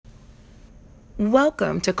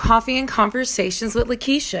Welcome to Coffee and Conversations with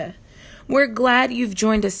Lakeisha. We're glad you've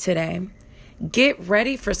joined us today. Get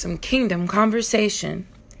ready for some kingdom conversation.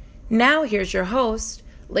 Now here's your host,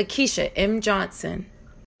 Lakeisha M. Johnson.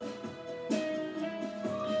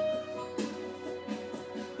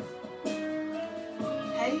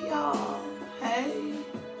 Hey y'all, hey.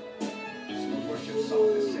 This is a worship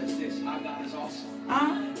song that says this: our God is awesome.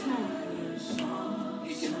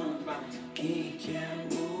 He can move mountains. He can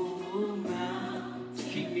move mountains.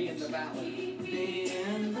 Keep me in the valley. Be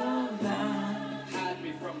in the valley. Hide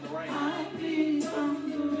me from the rain. Hide me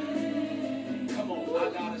from the rain. Come on,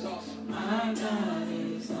 our God is awesome. My God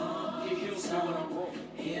is awesome. He heals me when I'm broken.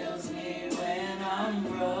 Heals me when I'm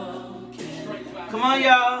broken. Strength by Come on,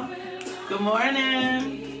 y'all. Good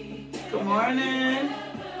morning. Good morning.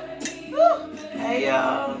 Woo. Hey,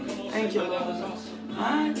 y'all. Thank you, My God is Lord. awesome.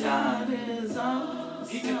 My God is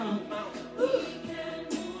He can awesome. move mountains.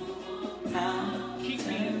 Mountains. Keep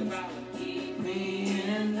me in the valley. Me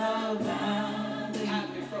in the valley. Hide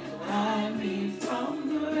me from the rain. Hide me from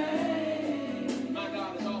the rain. My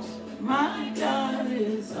God is awesome. My God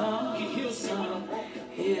is He heals me when I'm awesome.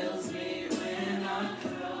 broken. Heals me when I'm.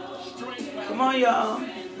 Strength by Come on, y'all.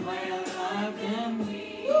 When I've been.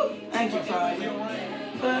 Woo. Thank you, Father.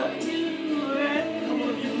 But you reign. Come on,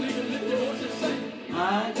 if you believe it, lift your voice and say.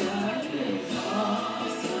 My God is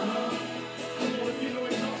awesome. Come on, if you know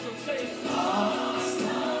it's awesome, say it.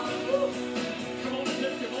 Awesome. Woo. Come on and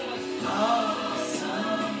lift your voice.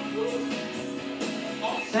 Awesome.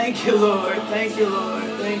 Awesome. Thank you, Lord. Thank you, Lord.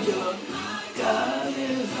 Thank you, Lord. God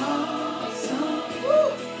is awesome. Woo.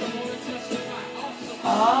 Come on and testify. Awesome.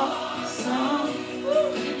 Awesome.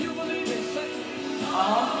 Woo. If you believe it, say it.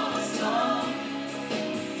 Awesome.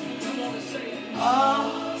 Come on and say it.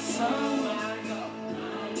 Awesome. My God.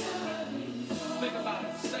 Think about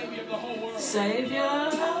it. Savior of the whole world. Savior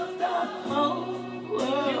of the whole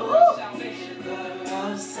Giver world. of salvation. Giver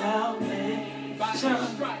of salvation. By his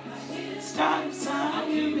stripes. Stripes I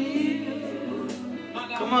am healed. My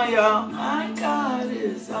God. Come on, y'all. My God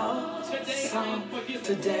is awesome.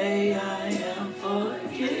 Today I am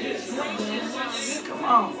forgiven. Come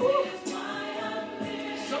on.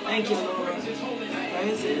 Thank you, Lord. Praise his holy name.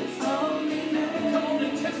 Praise His holy Come name. on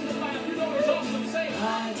and testify. If you know it's awesome, say it.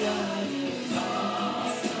 My God is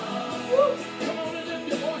awesome. Come on and lift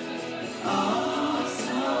your voices.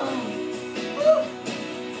 Awesome. Woo.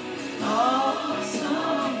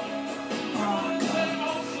 Awesome. My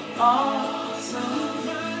God. Awesome.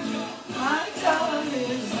 My God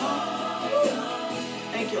is awesome.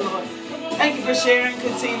 Thank you, Lord. Thank you for sharing,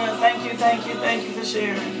 Katina. Thank you, thank you, thank you for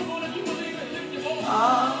sharing.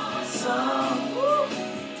 Awesome. Woo.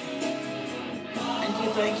 Thank you,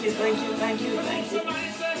 thank you, thank you, thank you, thank you. Somebody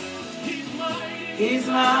say, he's mighty. He's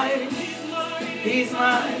mighty. He's mighty. He's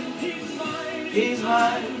mighty. He's mighty. He's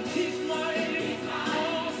mighty. He's mighty.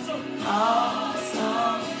 Awesome.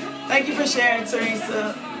 Awesome. Thank you for sharing,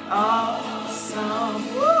 Teresa.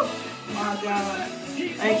 Awesome. Woo. My God.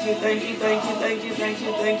 Thank you, thank you, thank you, thank you, thank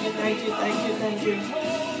you, thank you, thank you, thank you, thank you.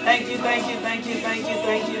 Thank you, thank you, thank you, thank you,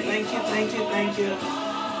 thank you, thank you, thank you, thank you.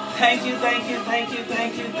 Thank you, thank you, thank you,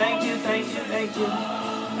 thank you, thank you, thank you, thank you.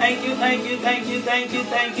 Thank you, thank you, thank you, thank you,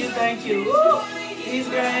 thank you, thank you. Woo. He's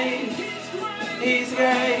great. He's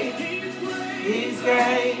great. He's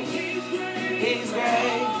great. He's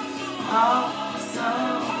great.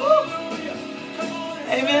 Awesome. Woo.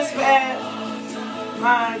 Hey, Miss Pat.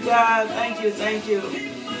 My God, thank you, thank you.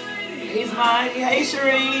 He's mighty. Hey,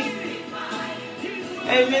 Sheree.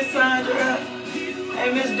 Hey, Miss Sandra.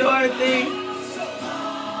 Hey, Miss Dorothy.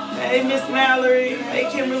 Hey, Miss Mallory. Hey,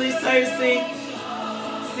 Kimberly Cersei.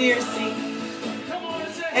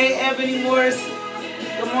 Hey, Ebony Morris.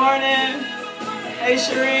 Good morning. Hey,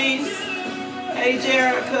 Sharice. Hey,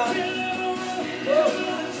 Jerica.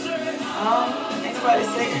 Ain't nobody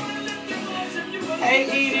saying. Hey,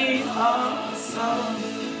 Edie. Awesome.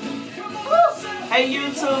 Hey,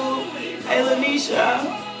 YouTube. Hey, Lanisha.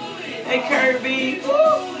 Hey, Kirby.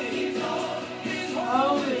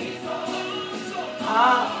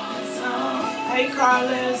 Awesome. Hey,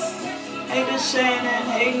 Carlos. Hey, Miss Shannon.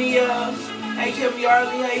 Hey, Nia. Hey, Kim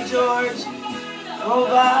Yarley. Hey, George.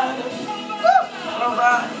 Robot.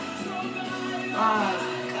 Robot. My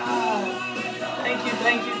God. Thank you,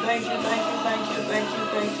 thank you, thank you, thank you, thank you, thank you,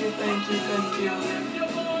 thank you, thank you, thank you.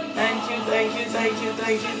 Thank you, thank you, thank you,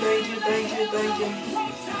 thank you, thank you, thank you, thank you.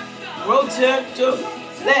 Protector.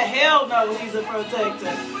 Let hell know he's a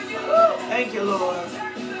protector. Thank you, Lord.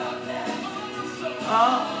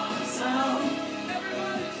 Awesome.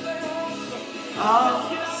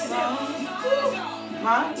 Awesome.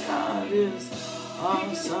 My God is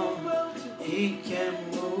awesome. He can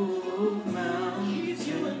move mountains.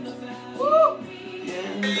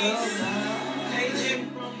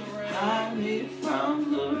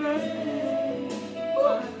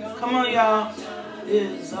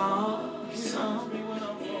 is awesome.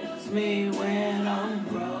 It's me when I'm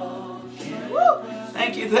broken. Woo!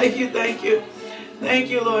 Thank you, thank you, thank you. Thank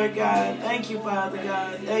you, Lord God. Thank you, Father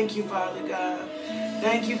God. Thank you, Father God.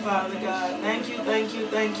 Thank you, Father God. Thank you, thank you,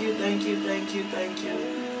 thank you, thank you, thank you, thank you.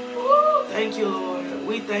 Woo! Thank you, Lord.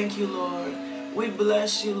 We thank you, Lord. We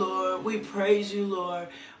bless you, Lord. We praise you, Lord.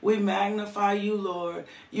 We magnify you, Lord.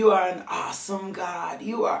 You are an awesome God.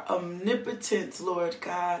 You are omnipotent, Lord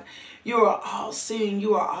God. You are all-seeing.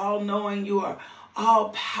 You are all-knowing. You are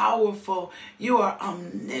all-powerful. You are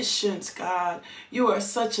omniscient, God. You are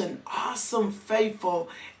such an awesome, faithful,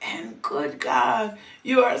 and good God.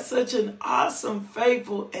 You are such an awesome,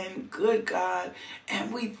 faithful, and good God.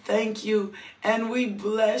 And we thank you, and we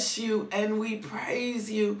bless you, and we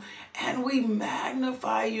praise you, and we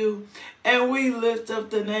magnify you, and we lift up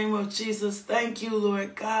the name of Jesus. Thank you,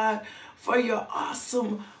 Lord God, for your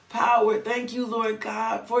awesome power. Thank you, Lord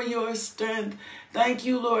God, for your strength. Thank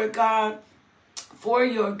you, Lord God, for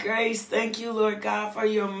your grace. Thank you, Lord God, for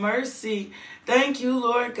your mercy. Thank you,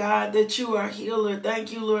 Lord God, that you are a healer.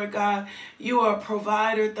 Thank you, Lord God, you are a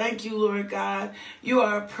provider. Thank you, Lord God, you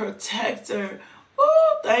are a protector.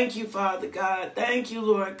 Oh, thank you, Father God. Thank you,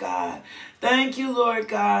 Lord God. Thank you, Lord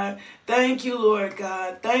God. Thank you, Lord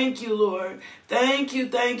God. Thank you, Lord. Thank you,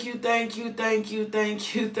 thank you, thank you, thank you,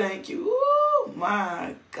 thank you, thank you. Oh,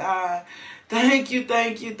 my God. Thank you,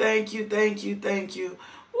 thank you, thank you, thank you, thank you.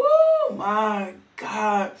 Oh, my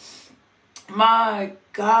God. My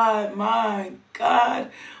God, my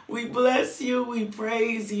God. We bless you. We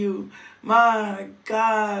praise you. My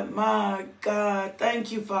God, my God.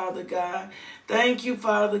 Thank you, Father God. Thank you,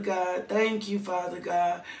 Father God. Thank you, Father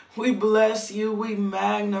God. We bless you. We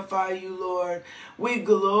magnify you, Lord. We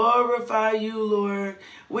glorify you, Lord.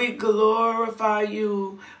 We glorify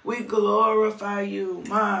you. We glorify you.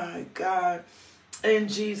 My God. In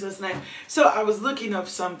Jesus' name. So I was looking up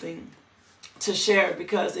something to share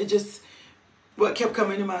because what kept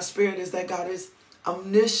coming to my spirit is that God is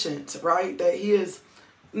omniscient, right? That he is,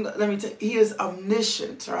 he is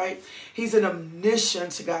omniscient, right? He's an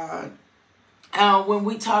omniscient God. When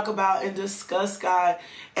we talk about and discuss God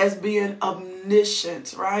as being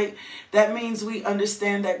omniscient, right? That means we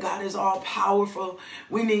understand that God is all powerful.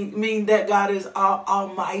 We mean that God is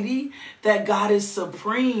almighty, that God is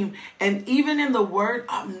supreme. And even in the word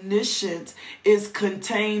omniscient is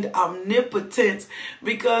contained omnipotence,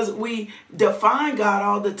 because we define God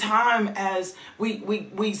all the time as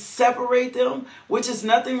we separate them, which is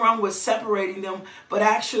nothing wrong with separating them, but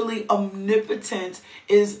actually omnipotent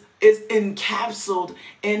is encapsulated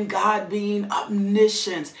in God being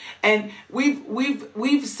omniscient. And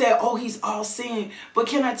we've said, oh, he's all seeing. But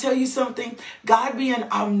can I tell you something? God being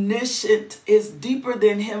omniscient is deeper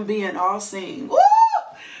than him being all seeing. Woo!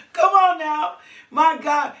 Come on now. My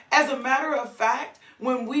God. As a matter of fact,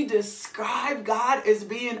 when we describe God as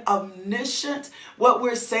being omniscient, what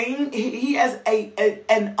we're saying, he has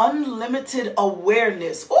an unlimited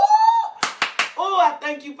awareness. Woo! Oh, I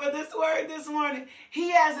thank you for this word this morning. He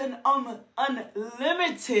has an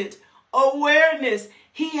unlimited awareness.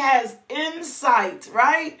 He has insight,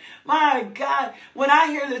 right? My God, when I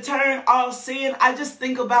hear the term all-seeing, I just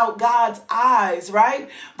think about God's eyes, right?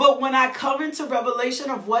 But when I come into revelation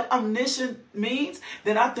of what omniscient means,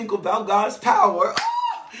 then I think about God's power.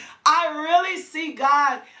 Oh, I really see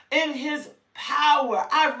God in his power.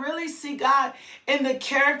 I really see God in the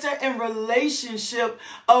character and relationship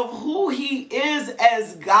of who he is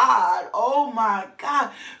as God. Oh my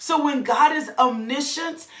God. So when God is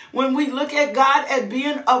omniscient, when we look at God as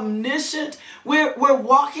being omniscient, we're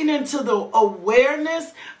walking into the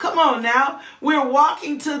awareness. Come on now. We're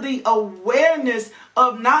walking to the awareness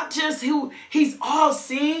of not just who he's all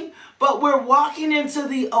seeing, but we're walking into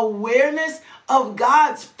the awareness of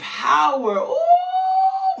God's power.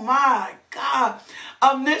 Oh my God.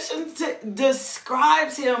 Omniscience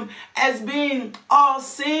describes him as being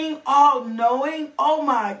all-seeing, all-knowing. Oh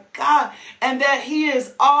my God. And that he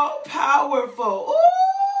is all-powerful.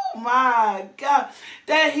 Oh my God.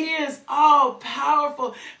 That he is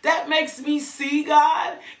all-powerful. That makes me see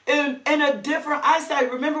God in a different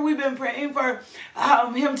eyesight. Remember, we've been praying for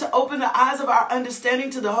him to open the eyes of our understanding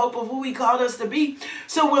to the hope of who he called us to be.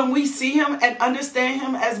 So when we see him and understand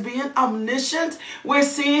him as being omniscient, we're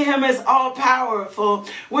seeing him as all-powerful.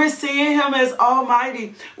 We're seeing him as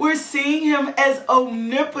almighty. We're seeing him as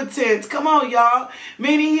omnipotent. Come on, y'all.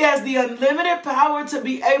 Meaning he has the unlimited power to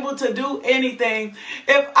be able to do anything.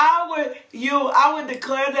 If I were you, I would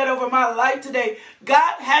declare that over my life today.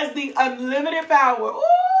 God has the unlimited power. Ooh,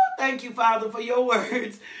 thank you, Father, for your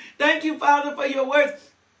words. Thank you, Father, for your words.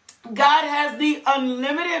 God has the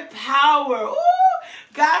unlimited power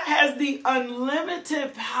God has the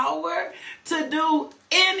unlimited power to do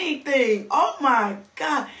anything. Oh my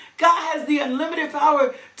God. God has the unlimited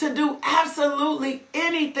power to do absolutely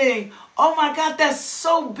anything. Oh my God, that's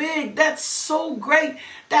so big. That's so great.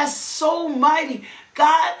 That's so mighty.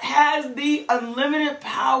 God has the unlimited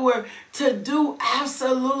power to do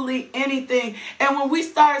absolutely anything. And when we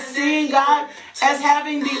start seeing God as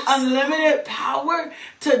having the unlimited power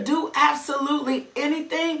to do absolutely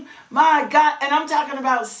anything, my God, and I'm talking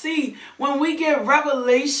about when we get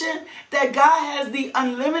revelation that God has the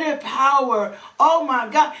unlimited power, oh my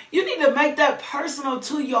God, you need to make that personal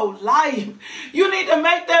to your life. You need to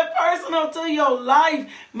make that personal to your life.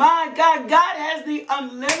 My God, God has the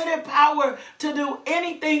unlimited power to do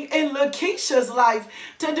anything in Lakeisha's life,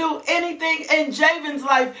 to do anything in Javen's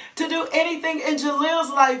life, to do anything in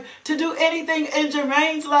Jalil's life, to do anything in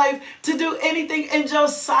Jermaine's life, to do anything in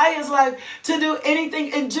Josiah's life, to do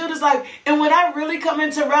anything in Judah's life. And when I really come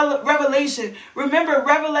into revelation, remember,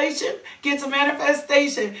 revelation gets a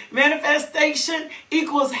manifestation. Manifestation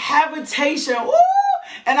equals habitation. Woo!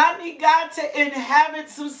 And I need God to inhabit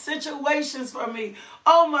some situations for me.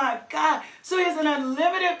 Oh my God. So he has an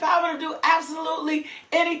unlimited power to do absolutely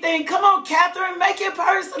anything. Come on, Catherine, make it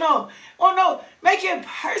personal. Oh no, make it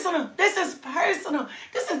personal. This is personal.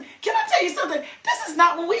 Can I tell you something? This is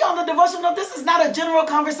not, when we on the devotional, this is not a general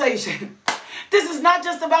conversation. This is not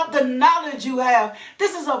just about the knowledge you have.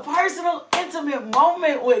 This is a personal, intimate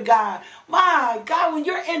moment with God. My God, when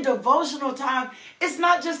you're in devotional time, it's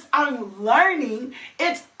not just I'm learning.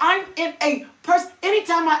 It's I'm in a person.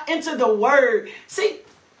 Anytime I enter the word, see,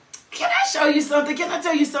 can I show you something? Can I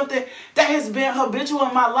tell you something that has been habitual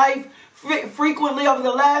in my life frequently over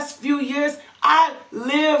the last few years? I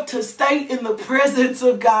live to stay in the presence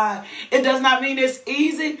of God. It does not mean it's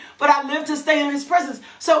easy, but I live to stay in his presence.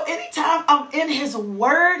 So anytime I'm in his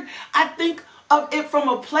word, I think of it from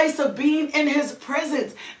a place of being in his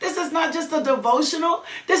presence. This is not just a devotional.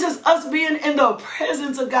 This is us being in the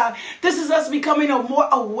presence of God. This is us becoming more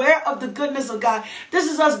aware of the goodness of God. This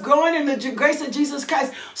is us growing in the grace of Jesus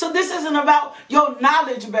Christ. So this isn't about your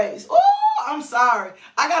knowledge base. Ooh, I'm sorry.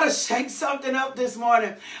 I got to shake something up this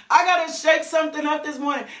morning.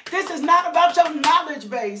 This is not about your knowledge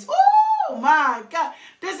base. Oh my God.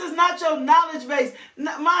 This is not your knowledge base.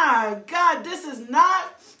 My God, this is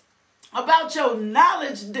not about your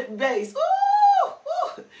knowledge base. Ooh,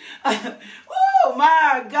 oh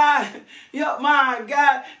my God. My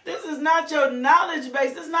God. This is not your knowledge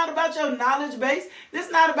base. This is not about your knowledge base. This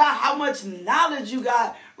is not about how much knowledge you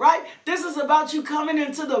got, right? This is about you coming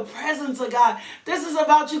into the presence of God. This is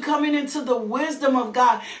about you coming into the wisdom of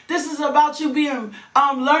God. This is about you being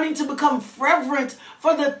learning to become fervent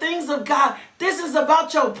for the things of God. This is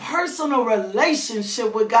about your personal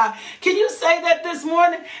relationship with God. Can you say that this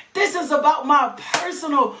morning? This is about my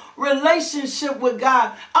personal relationship with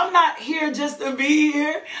God. I'm not here just to be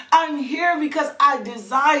here. I'm here because I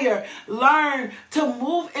desire, learn to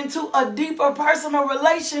move into a deeper personal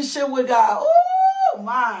relationship with God. Oh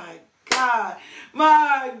my God.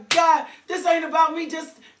 My God. This ain't about me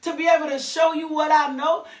just to be able to show you what I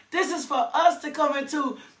know. This is for us to come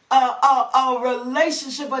into a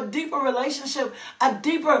relationship, a deeper relationship, a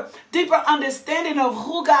deeper understanding of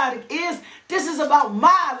who God is. This is about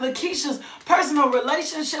my, Lakeisha's, personal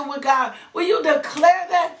relationship with God. Will you declare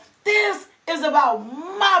that? This is about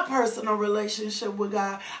my personal relationship with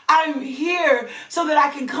God. I'm here so that I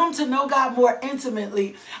can come to know God more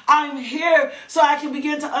intimately. I'm here so I can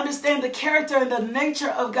begin to understand the character and the nature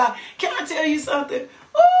of God. Can I tell you something?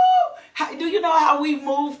 Do you know how we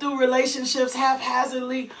move through relationships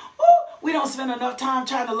haphazardly? We don't spend enough time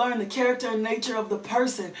trying to learn the character and nature of the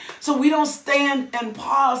person. So we don't stand and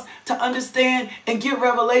pause to understand and get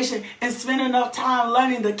revelation and spend enough time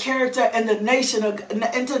learning the character and the nation of,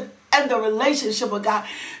 and the relationship of God.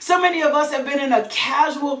 So many of us have been in a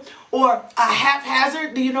casual or a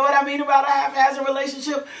haphazard. Do you know what I mean about a haphazard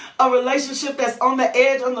relationship? A relationship that's on the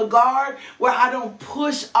edge, on the guard, where I don't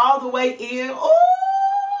push all the way in.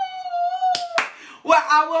 Where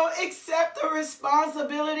I won't accept the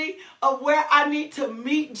responsibility of where I need to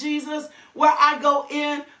meet Jesus, where I go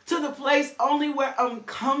in to the place only where I'm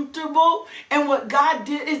comfortable. And what God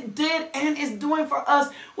did and is doing for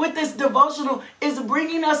us with this devotional is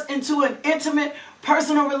bringing us into an intimate,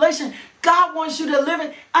 personal relation. God wants you to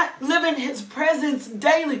live in his presence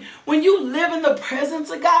daily. When you live in the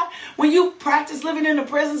presence of God, when you practice living in the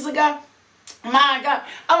presence of God, My God,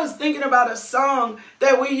 I was thinking about a song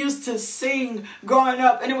that we used to sing growing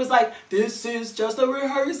up, and it was like, this is just a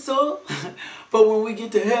rehearsal, but when we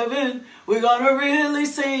get to heaven, we're gonna really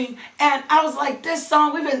sing. And I was like, this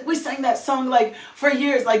song, we sang that song like for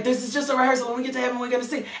years, like this is just a rehearsal, when we get to heaven, we're gonna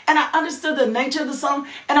sing. And I understood the nature of the song,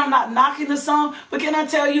 and I'm not knocking the song, but can I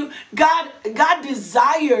tell you, God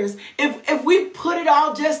desires, if we put it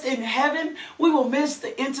all just in heaven, we will miss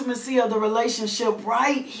the intimacy of the relationship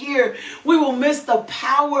right here. We will miss the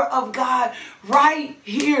power of God right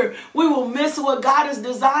here. We will miss what God is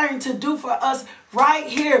desiring to do for us right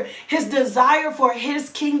here. His desire for his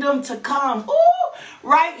kingdom to come. Ooh,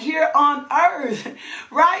 right here on earth.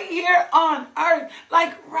 Right here on earth.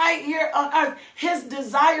 Like right here on earth. His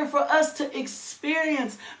desire for us to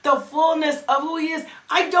experience the fullness of who he is.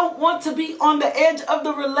 I don't want to be on the edge of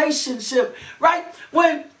the relationship. Right?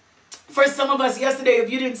 For some of us yesterday, if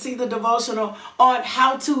you didn't see the devotional on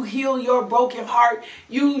how to heal your broken heart,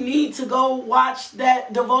 you need to go watch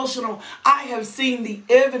that devotional. I have seen the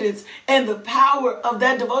evidence and the power of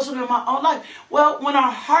that devotional in my own life. Well, when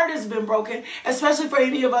our heart has been broken, especially for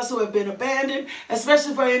any of us who have been abandoned,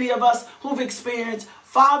 especially for any of us who've experienced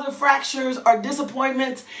father fractures or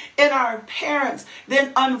disappointments in our parents,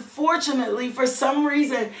 then unfortunately, for some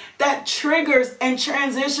reason, that triggers and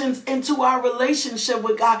transitions into our relationship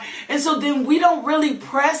with God. And so then we don't really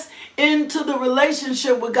press into the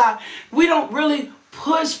relationship with God. We don't really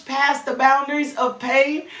push past the boundaries of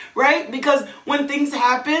pain, right? Because when things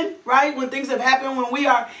happen, right? When things have happened, when we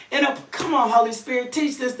are in a, come on, Holy Spirit,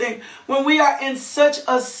 teach this thing. When we are in such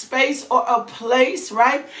a space or a place,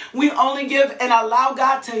 right? We only give and allow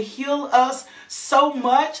God to heal us so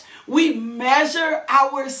much. We measure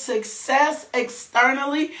our success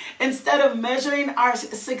externally instead of measuring our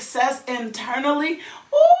success internally.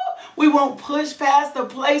 Ooh, we won't push past the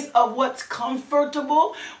place of what's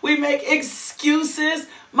comfortable. We make excuses,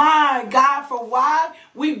 my God, for why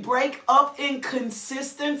we break up in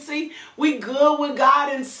consistency. We good with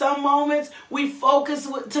God in some moments. We focus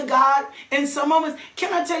to God in some moments.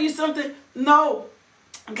 Can I tell you something? No.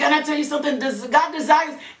 Can I tell you something? God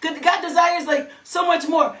desires like so much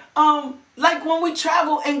more. Like when we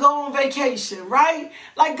travel and go on vacation, right?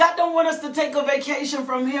 Like God don't want us to take a vacation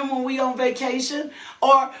from him when we on vacation,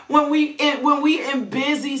 or when we in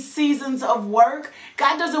busy seasons of work.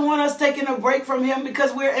 God doesn't want us taking a break from him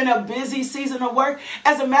because we're in a busy season of work.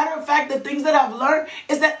 As a matter of fact, the things that I've learned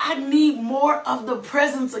is that I need more of the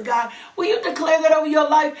presence of God. Will you declare that over your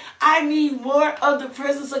life? I need more of the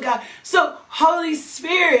presence of God. So Holy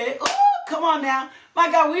Spirit, ooh, come on now. My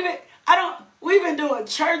God, we've been doing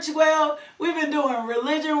church well, we've been doing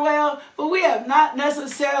religion well, but we have not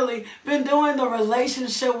necessarily been doing the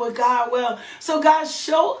relationship with God well. So God,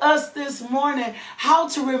 show us this morning how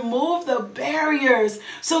to remove the barriers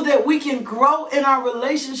so that we can grow in our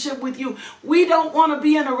relationship with you. We don't want to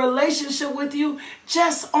be in a relationship with you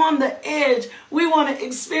just on the edge. We want to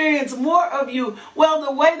experience more of you. Well,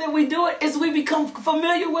 the way that we do it is we become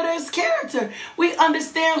familiar with his character. We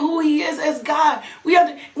understand who he is as God.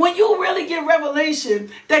 When you really get revelation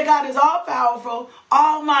that God is all powerful,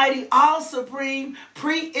 almighty, all supreme,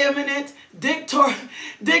 preeminent,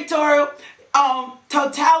 dictatorial,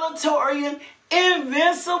 totalitarian,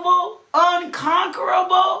 invincible,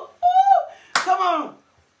 unconquerable. Woo!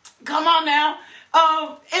 Come on now.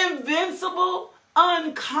 Invincible,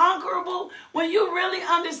 unconquerable. When you really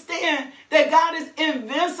understand that God is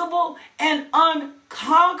invincible and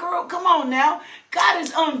unconquerable, come on now. God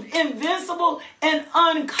is invincible and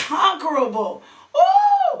unconquerable.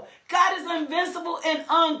 Ooh! God is invincible and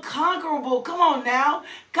unconquerable. Come on now.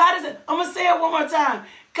 I'm going to say it one more time.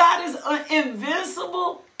 God is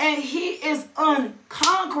invincible and he is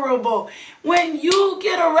unconquerable. When you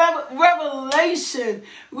get a revelation,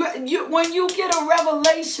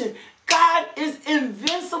 God is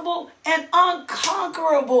invincible and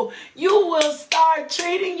unconquerable, you will start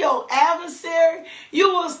treating your adversary. You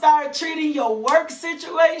will start treating your work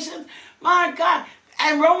situations. My God.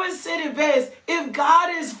 And Romans said it best. If God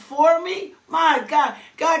is for me, my God,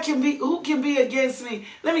 who can be against me?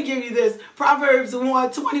 Let me give you this. Proverbs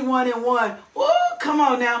 1:21-1. Oh, come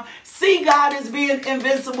on now. See God as being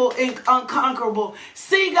invincible and unconquerable.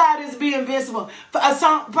 See God as being invincible.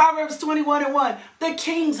 Proverbs 21:1. The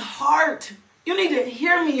king's heart. You need to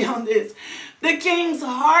hear me on this. The king's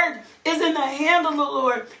heart is in the hand of the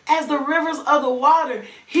Lord as the rivers of the water.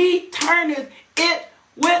 He turneth it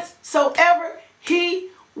whithersoever he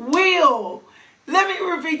will. Let me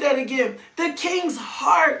repeat that again. The king's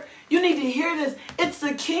heart. You need to hear this. It's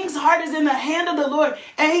the king's heart is in the hand of the Lord,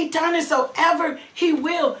 and he turneth soever he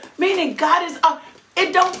will. Meaning God is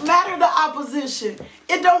It don't matter the opposition.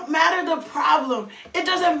 It don't matter the problem. It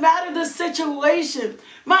doesn't matter the situation.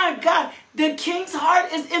 My God, the king's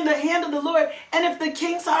heart is in the hand of the Lord. And if the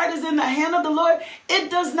king's heart is in the hand of the Lord, it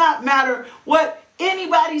does not matter what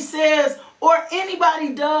anybody says or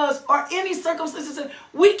anybody does or any circumstances.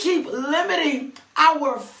 We keep limiting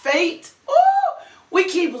our fate. Ooh, we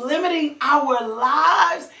keep limiting our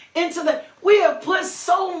lives into the... We have put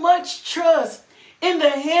so much trust in the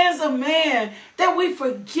hands of man that we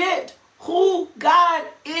forget who God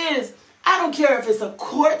is. I don't care if it's a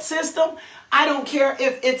court system. I don't care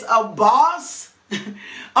if it's a boss.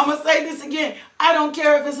 I'm going to say this again. I don't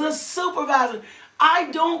care if it's a supervisor.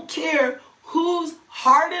 I don't care whose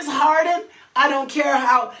heart is hardened. I don't care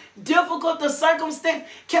how difficult the circumstance.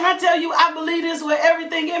 Can I tell you, I believe this with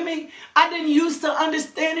everything in me. I didn't used to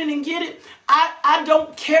understand it and get it. I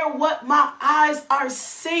don't care what my eyes are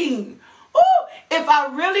seeing. Ooh, if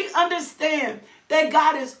I really understand that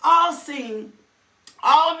God is all-seeing,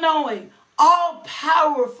 all-knowing,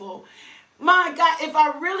 all-powerful, my God, if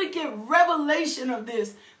I really get revelation of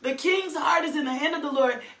this, the king's heart is in the hand of the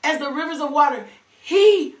Lord as the rivers of water.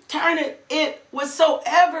 He turneth it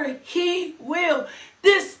whatsoever he will.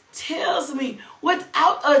 This tells me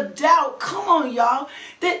without a doubt, come on, y'all,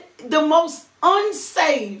 that the most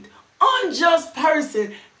unsaved, unjust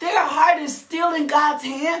person, their heart is still in God's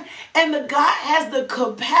hand, and the God has the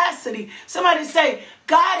capacity. Somebody say,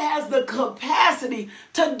 God has the capacity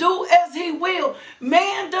to do as he will.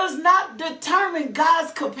 Man does not determine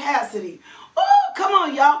God's capacity. Oh, come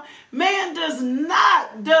on, y'all. Man does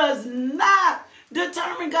not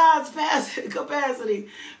determine God's capacity.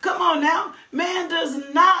 Come on now. Man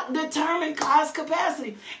does not determine God's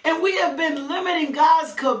capacity. And we have been limiting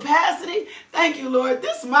God's capacity. Thank you, Lord.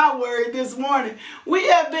 This is my word this morning. We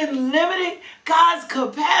have been limiting God's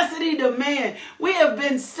capacity to man. We have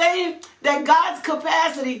been saying that God's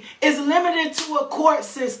capacity is limited to a court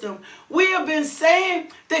system. We have been saying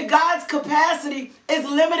that God's capacity is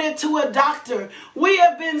limited to a doctor. We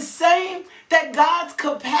have been saying that God's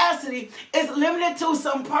capacity is limited to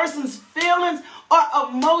some person's feelings or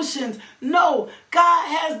emotions. No, God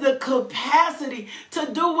has the capacity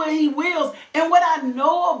to do what he wills. And what I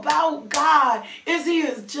know about God is he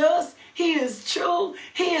is just, he is true,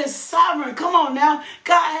 he is sovereign. Come on now.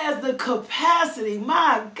 God has the capacity.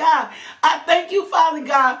 My God. I thank you, Father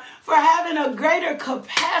God, for having a greater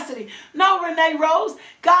capacity. No, Renee Rose,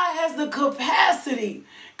 God has the capacity.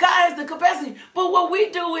 God has the capacity. But what we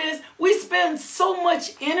do is we spend so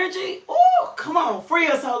much energy. Oh, come on. Free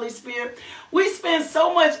us, Holy Spirit. We spend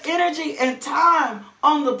so much energy and time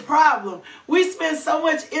on the problem. We spend so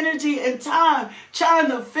much energy and time trying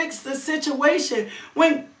to fix the situation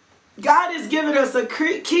when God has given us a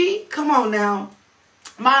key. Come on now.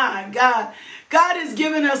 My God. God has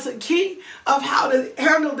given us a key of how to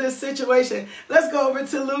handle this situation. Let's go over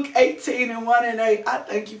to Luke 18:1-8. I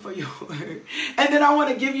thank you for your word. And then I want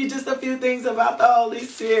to give you just a few things about the Holy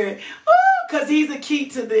Spirit. Because he's a key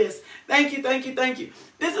to this. Thank you, thank you, thank you.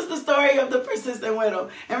 This is the story of the persistent widow.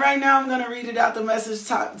 And right now I'm going to read it out the message.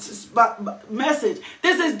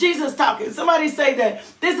 This is Jesus talking. Somebody say that.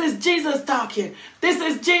 This is Jesus talking. This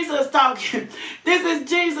is Jesus talking. This is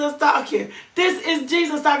Jesus talking. This is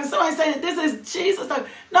Jesus talking. Somebody say that. This is Jesus talking.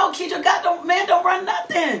 No, Keisha, man don't run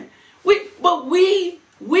nothing. We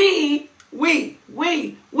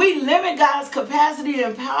limit God's capacity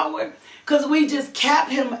and power because we just cap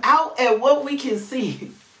him out at what we can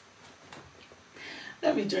see.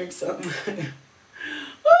 Let me drink something.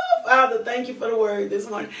 Oh, Father, thank you for the word this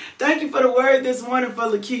morning. Thank you for the word this morning for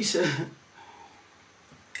Lakeisha.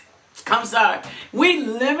 I'm sorry. We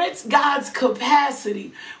limit God's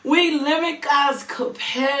capacity. We limit God's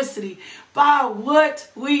capacity by what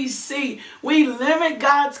we see. We limit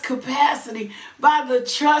God's capacity by the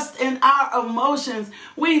trust in our emotions.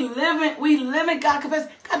 We limit God's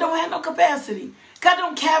capacity. God don't have no capacity. God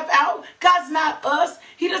don't cap out. God's not us.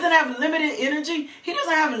 He doesn't have limited energy. He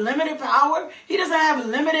doesn't have limited power. He doesn't have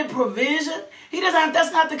limited provision. He doesn't have,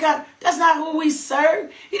 that's not who we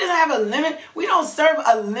serve. He doesn't have a limit. We don't serve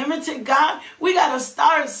a limited God. We got to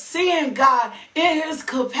start seeing God in his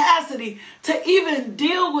capacity to even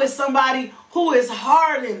deal with somebody who is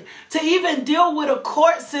hardened, to even deal with a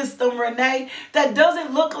court system, Renee, that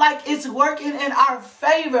doesn't look like it's working in our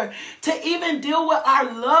favor, to even deal with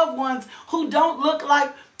our loved ones who don't look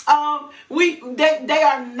like they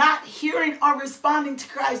are not hearing or responding to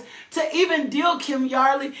Christ to even deal, Kim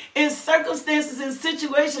Yarley, in circumstances and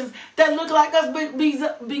situations that look like us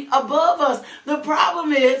be above us. The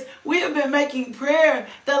problem is we have been making prayer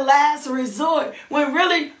the last resort when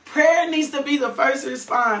really prayer needs to be the first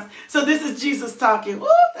response. So this is Jesus talking. Woo,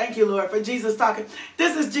 thank you, Lord, for Jesus talking.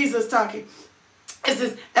 This is Jesus talking. It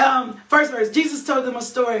says, first verse, Jesus told them a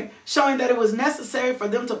story showing that it was necessary for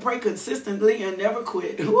them to pray consistently and never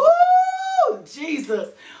quit. Woo! Jesus.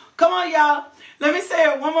 Come on, y'all. Let me say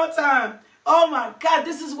it one more time. Oh my God,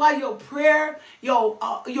 this is why your prayer, your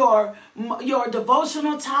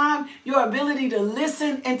devotional time, your ability to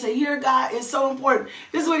listen and to hear God is so important.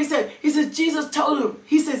 This is what he said. He says, Jesus told him.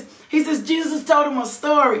 He says, Jesus told him a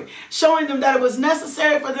story showing them that it was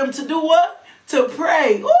necessary for them to do what? To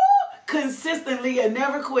pray. Ooh! Consistently and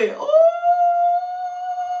never quit. Ooh.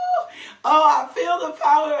 Oh, I feel the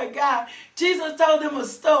power of God. Jesus told them a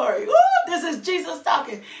story. Ooh, this is Jesus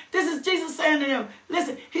talking. This is Jesus saying to them,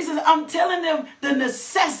 listen, he says, I'm telling them the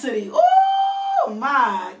necessity. Oh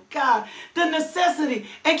my God, the necessity.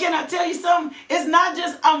 And can I tell you something? It's not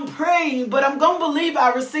just I'm praying, but I'm going to believe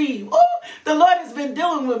I receive. Oh, the Lord has been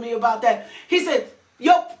dealing with me about that. He said,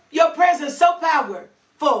 your prayers are so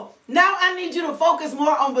powerful. Now I need you to focus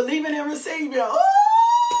more on believing and receiving.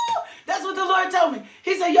 Oh, that's what the Lord told me.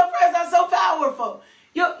 He said, your prayers are so powerful.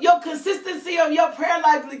 Your consistency of your prayer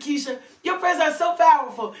life, Lakeisha, your prayers are so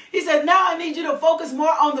powerful. He said, now I need you to focus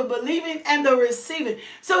more on the believing and the receiving.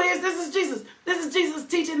 So this is Jesus. This is Jesus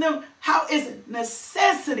teaching them how is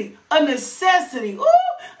necessity, a necessity. Ooh,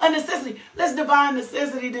 a necessity. Let's define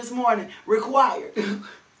necessity this morning. Required.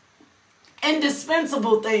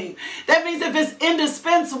 Indispensable thing. That means if it's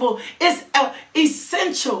indispensable, it's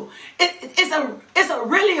essential. It's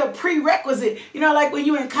really a prerequisite. You know, like when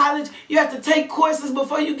you're in college, you have to take courses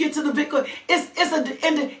before you get to the big course. It's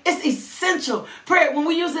essential. Prayer, when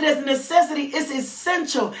we use it as a necessity, it's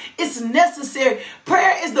essential. It's necessary.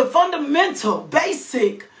 Prayer is the fundamental,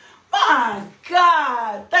 basic. My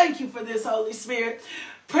God, thank you for this, Holy Spirit.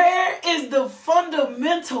 Prayer is the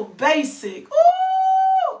fundamental, basic.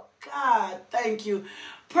 Ooh, God, thank you.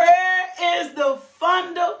 Prayer is the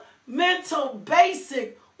fundamental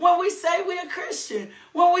basic. When we say we're a Christian,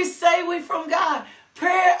 when we say we're from God,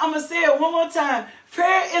 prayer, I'm going to say it one more time.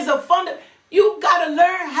 Prayer is a you got to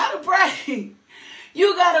learn how to pray.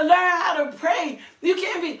 You got to learn how to pray. You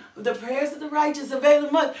can't be, the prayers of the righteous avail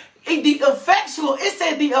much. It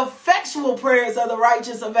said the effectual prayers of the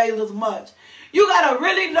righteous avail much. You got to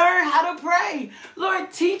really learn how to pray.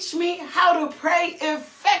 Lord, teach me how to pray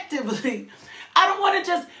effectively. I don't want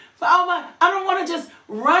to just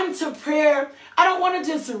run to prayer. I don't want to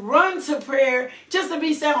just run to prayer just to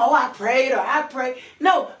be saying, oh, I prayed or I prayed.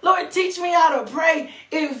 No, Lord, teach me how to pray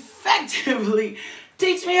effectively.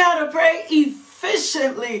 Teach me how to pray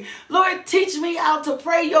efficiently. Lord, teach me how to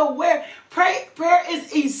pray your word. Prayer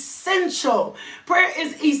is essential. Prayer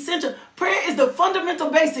is essential. Prayer is the fundamental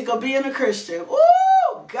basic of being a Christian.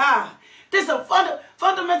 Oh, God. This is a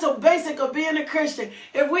fundamental basic of being a Christian.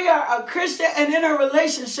 If we are a Christian and in a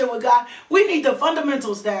relationship with God, we need the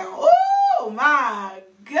fundamentals down. Oh, my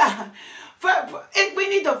God. We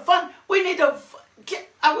need the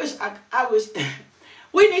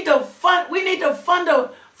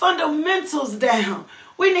fundamentals down.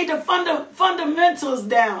 We need the fundamentals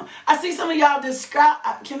down. I see some of y'all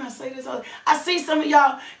can I say this? I see some of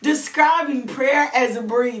y'all describing prayer as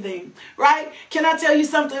breathing, right? Can I tell you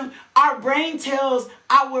something? Our brain tells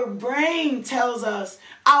us,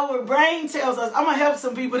 I'm going to help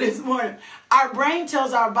some people this morning. Our brain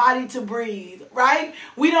tells our body to breathe, right?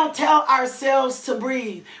 We don't tell ourselves to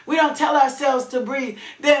breathe. We don't tell ourselves to breathe.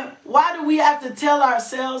 Then why do we have to tell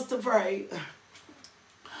ourselves to pray?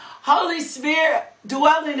 Holy Spirit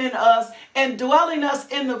dwelling in us and dwelling us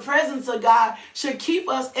in the presence of God should keep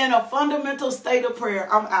us in a fundamental state of prayer.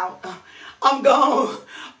 I'm out. I'm gone.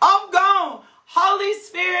 Holy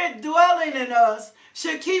Spirit dwelling in us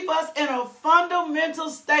should keep us in a fundamental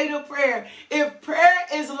state of prayer. If prayer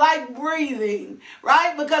is like breathing,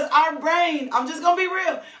 right? Because our brain, I'm just going to be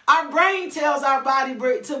real, our brain tells our body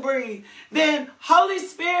to breathe. Then Holy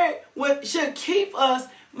Spirit should keep us,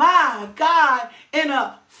 my God, in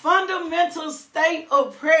a fundamental state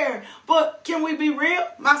of prayer. But can we be real?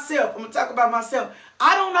 Myself, I'm going to talk about myself.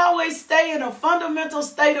 I don't always stay in a fundamental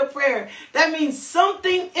state of prayer. That means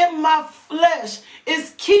something in my flesh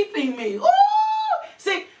is keeping me. Ooh!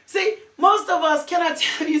 See, most of us, can I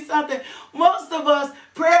tell you something? Most of us,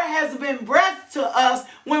 prayer has been breath to us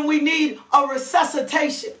when we need a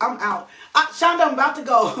resuscitation. I'm out. Shonda, I'm about to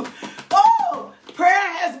go. Oh,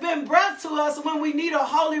 Prayer has been breath to us when we need a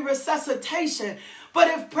holy resuscitation. But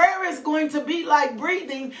if prayer is going to be like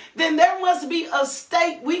breathing, then there must be a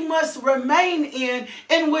state we must remain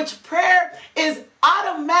in which prayer is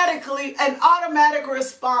automatically an automatic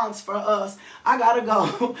response for us. I gotta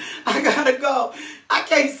go. I gotta go. I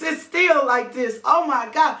can't sit still like this. Oh my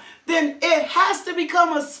God. Then it has to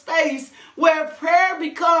become a space where prayer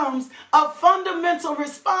becomes a fundamental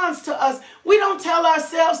response to us. We don't tell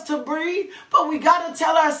ourselves to breathe, but we got to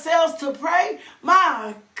tell ourselves to pray.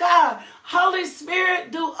 My God, Holy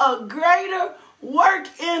Spirit, do a greater work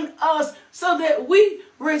in us so that we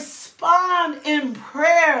respond in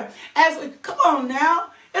prayer. Come on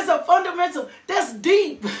now, it's a fundamental, that's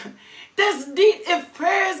deep. That's deep. If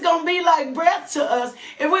prayer is going to be like breath to us,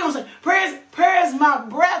 if we're going to say, prayer is my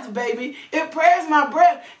breath, baby. If prayer is my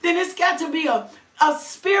breath, then it's got to be a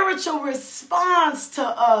spiritual response to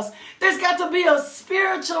us. There's got to be a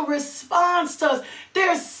spiritual response to us.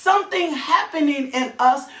 There's something happening in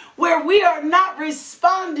us where we are not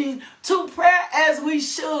responding to prayer as we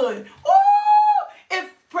should. Ooh,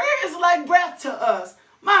 if prayer is like breath to us,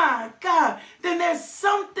 my God, then there's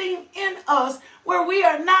something in us where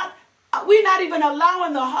we're not even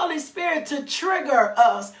allowing the Holy Spirit to trigger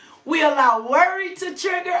us. We allow worry to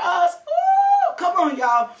trigger us. Ooh, come on,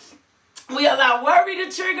 y'all. We allow worry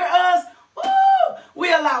to trigger us. Ooh,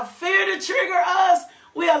 we allow fear to trigger us.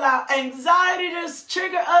 We allow anxiety to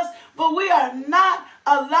trigger us. But we are not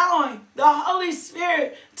allowing the Holy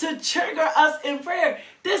Spirit to trigger us in prayer.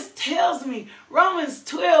 This tells me, Romans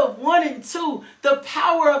 12, 1 and 2, the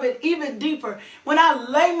power of it even deeper. When I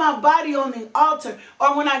lay my body on the altar,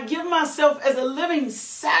 or when I give myself as a living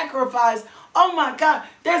sacrifice, oh my God,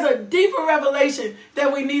 there's a deeper revelation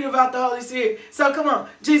that we need about the Holy Spirit. So come on,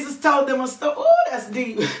 Jesus told them a story. Oh, that's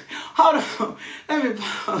deep. Hold on, let me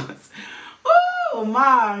pause. Oh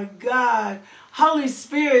my God. Holy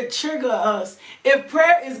Spirit, trigger us. If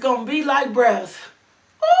prayer is going to be like breath.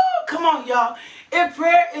 Oh, come on, y'all. If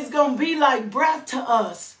prayer is going to be like breath to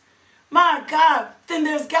us, my God, then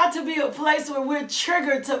there's got to be a place where we're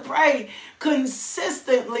triggered to pray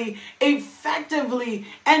consistently, effectively,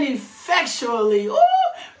 and effectually.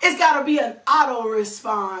 Oh, it's got to be an auto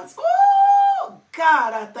response. Oh,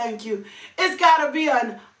 God, I thank you. It's got to be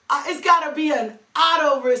an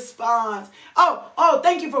auto response. Oh,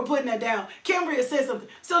 thank you for putting that down. Cambria said something.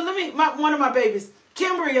 So one of my babies,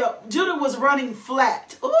 Cambria, Judah was running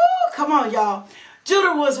flat. Oh, come on, y'all.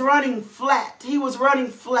 Judah was running flat. He was running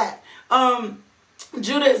flat.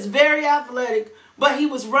 Judah is very athletic, but he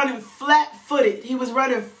was running flat-footed. He was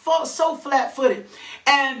running so flat-footed.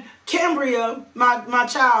 And Cambria, my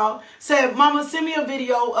child, said, Mama, send me a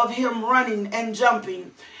video of him running and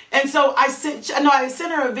jumping. And so I sent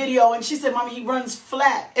her a video, and she said, Mommy, he runs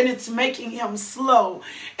flat, and it's making him slow.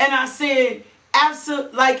 And I said,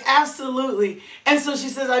 absolutely. And so she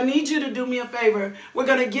says, I need you to do me a favor. We're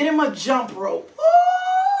going to get him a jump rope.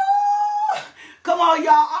 Ooh! Come on,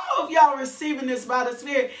 y'all. I hope y'all receiving this by the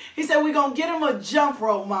Spirit. He said, we're going to get him a jump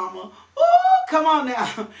rope, Mama. Ooh, come on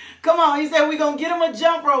now. Come on. He said, we're going to get him a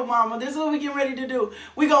jump rope, Mama. This is what we're getting ready to do.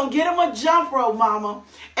 We're going to get him a jump rope, Mama.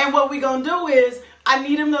 And what we're going to do is, I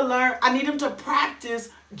need him to practice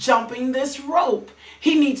jumping this rope.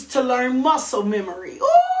 He needs to learn muscle memory.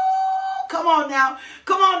 Ooh, come on now.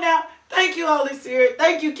 Come on now. Thank you, Holy Spirit.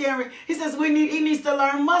 Thank you, Cameron. He says he needs to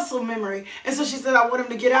learn muscle memory. And so she said, I want him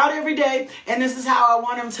to get out every day, and this is how I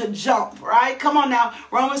want him to jump, right? Come on now.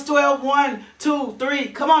 Romans 12, 1, 2, 3.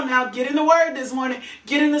 Come on now. Get in the word this morning.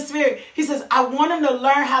 Get in the Spirit. He says, I want him to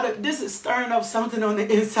learn how to, this is stirring up something on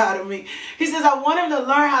the inside of me. He says, I want him to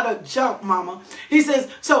learn how to jump, Mama. He says,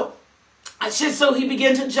 so he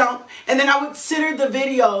began to jump, and then I would send her the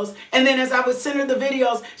videos, and then as I would send her the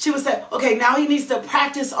videos, she would say, okay, now he needs to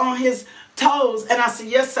practice on his toes. And I said,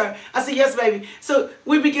 yes, sir. I said, yes, baby. So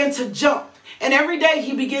we began to jump, and every day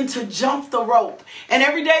he began to jump the rope, and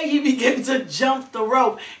every day he began to jump the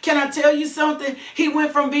rope. Can I tell you something? He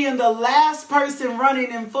went from being the last person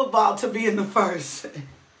running in football to being the first.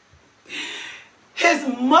 His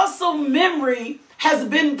muscle memory has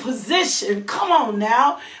been positioned. Come on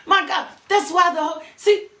now. My God. That's why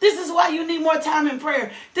this is why you need more time in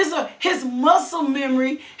prayer. This is his muscle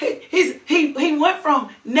memory. He went from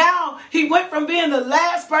being the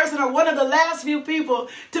last person or one of the last few people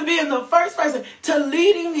to being the first person to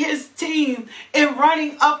leading his team in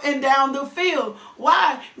running up and down the field.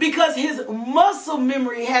 Why? Because his muscle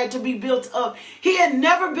memory had to be built up. He had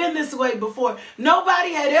never been this way before.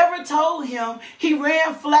 Nobody had ever told him he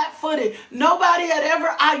ran flat-footed. Nobody had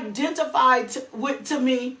ever identified to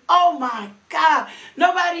me. Oh my God.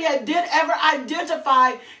 Nobody did ever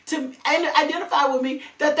identify with me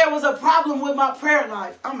that there was a problem with my prayer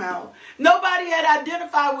life. I'm out. Nobody had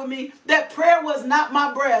identified with me that prayer was not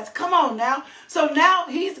my breath. Come on now. So now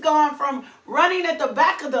he's gone from running at the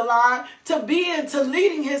back of the line to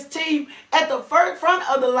leading his team at the front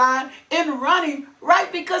of the line in running,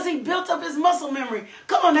 right? Because he built up his muscle memory.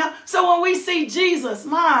 Come on now. So when we see Jesus,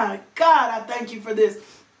 my God, I thank you for this.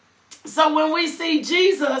 So when we see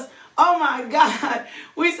Jesus, oh my God,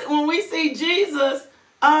 when we see Jesus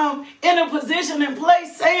in a position and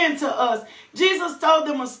place saying to us, Jesus told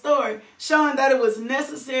them a story showing that it was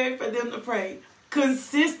necessary for them to pray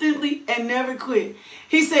consistently and never quit.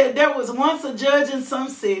 He said there was once a judge in some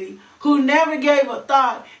city who never gave a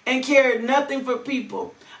thought and cared nothing for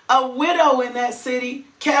people. A widow in that city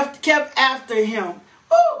kept after him.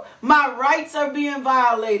 Oh, my rights are being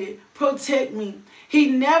violated. Protect me. He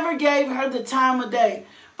never gave her the time of day.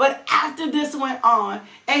 But after this went on,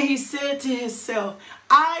 and he said to himself,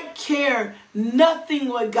 I care nothing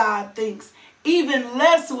what God thinks, even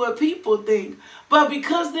less what people think. But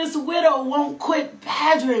because this widow won't quit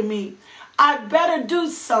badgering me, I'd better do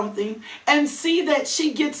something and see that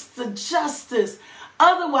she gets the justice.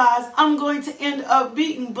 Otherwise, I'm going to end up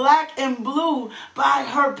beaten black and blue by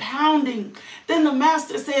her pounding. Then the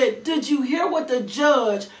master said, did you hear what the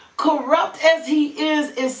judge, corrupt as he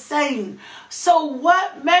is saying? So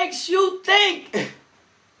what makes you think?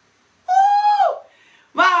 Woo!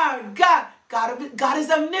 My God, God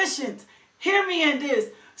is omniscient. Hear me in this.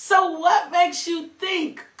 So what makes you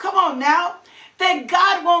think, come on now, that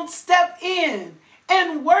God won't step in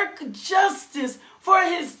and work justice for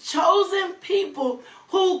his chosen people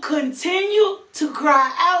who continue to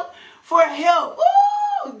cry out for help?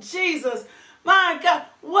 Oh, Jesus, my God,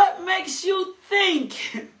 what makes you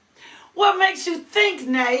think? What makes you think,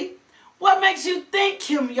 Nate? What makes you think,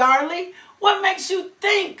 Kim Yarley? What makes you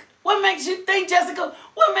think? What makes you think, Jessica?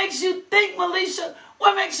 What makes you think, Melisha?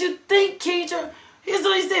 What makes you think, Keidra? Here's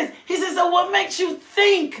what he says. He says, so what makes you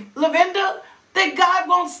think, Lavenda, that God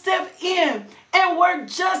won't step in and work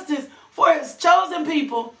justice for his chosen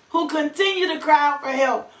people who continue to cry out for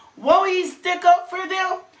help? Won't he stick up for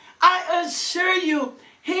them? I assure you,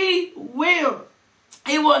 he will.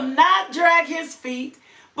 He will not drag his feet.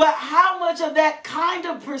 But how much of that kind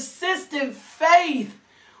of persistent faith,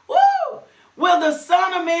 will the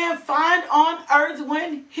Son of Man find on earth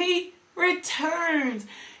when he returns?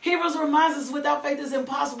 Hebrews reminds us without faith it's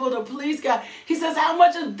impossible to please God. He says how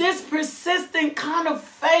much of this persistent kind of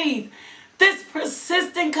faith,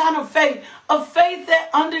 a faith that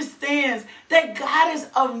understands that God is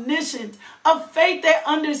omniscient, a faith that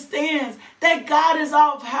understands that God is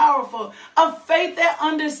all powerful, a faith that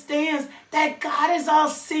understands that God is all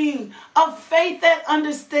seeing, a faith that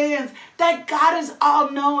understands that God is all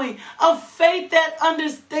knowing, a faith that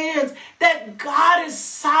understands that God is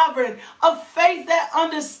sovereign, a faith that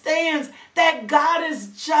understands that God is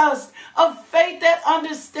just, a faith that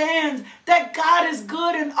understands that God is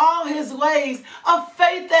good in all his ways, a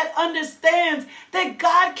faith that understands that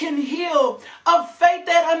God can heal, a faith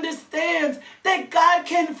that understands that God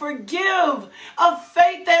can forgive, a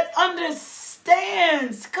faith that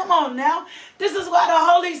understands. Come on now. This is why the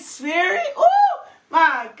Holy Spirit,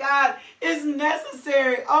 my God, is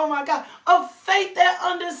necessary. Oh my God. A faith that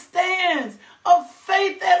understands. A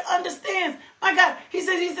faith that understands. My God, he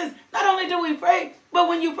says, not only do we pray, but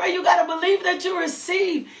when you pray, you got to believe that you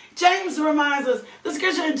receive. James reminds us, the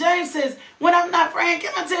scripture in James says, when I'm not praying,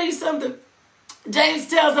 can I tell you something? James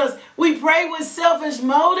tells us we pray with selfish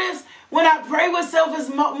motives. When I pray with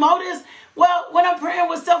selfish motives, well, when I'm praying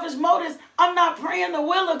with selfish motives, I'm not praying the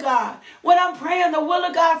will of God. When I'm praying the will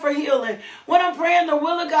of God for healing, when I'm praying the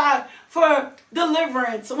will of God for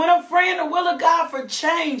deliverance, when I'm praying the will of God for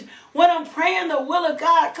change, when I'm praying the will of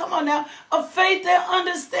God, come on now, a faith that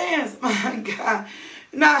understands. My God,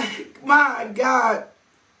 my God,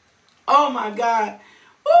 oh my God.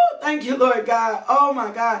 Oh, thank you, Lord God. Oh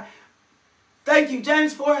my God. Thank you.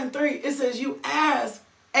 James 4:3, it says, you ask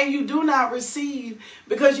and you do not receive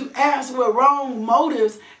because you ask with wrong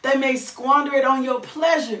motives that may squander it on your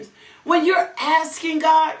pleasures. When you're asking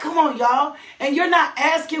God, come on, y'all, and you're not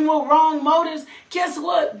asking with wrong motives, guess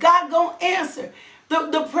what? God gonna answer.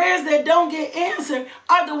 The prayers that don't get answered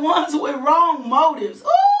are the ones with wrong motives.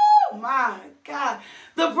 Oh, my God.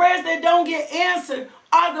 The prayers that don't get answered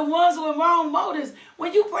are the ones with wrong motives.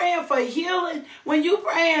 When you're praying for healing, when you're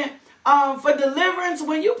praying for deliverance,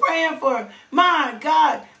 when you're praying for, my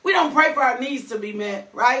God, We don't pray for our needs to be met,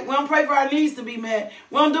 right? We don't pray for our needs to be met.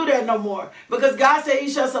 We don't do that no more. Because God said he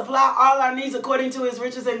shall supply all our needs according to his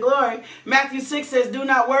riches and glory. Matthew 6 says, do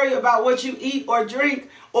not worry about what you eat or drink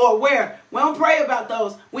or where. We don't pray about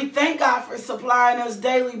those. We thank God for supplying us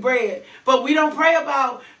daily bread. But we don't pray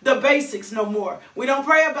about the basics no more. We don't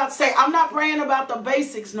pray about, I'm not praying about the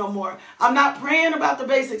basics no more. I'm not praying about the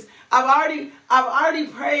basics. I've already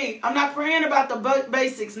prayed. I'm not praying about the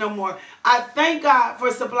basics no more. I thank God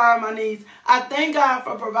for supplying my needs. I thank God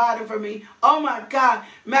for providing for me. Oh my God.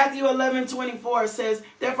 Matthew 11:24 says,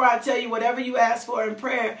 therefore I tell you, whatever you ask for in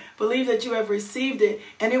prayer, believe that you have received it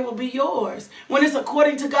and it will be yours. When it's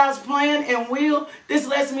according to God's plan and will, this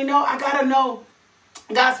lets me know I got to know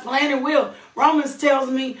God's plan and will. Romans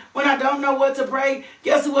tells me when I don't know what to pray,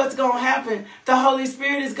 guess what's going to happen? The Holy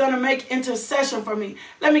Spirit is going to make intercession for me.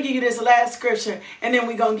 Let me give you this last scripture and then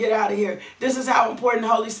we're going to get out of here. This is how important the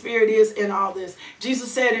Holy Spirit is in all this.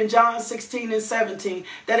 Jesus said in John 16:17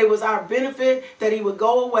 that it was our benefit that he would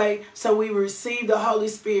go away so we would receive the Holy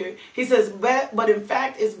Spirit. He says, but in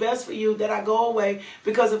fact, it's best for you that I go away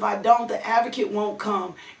because if I don't, the advocate won't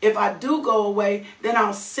come. If I do go away, then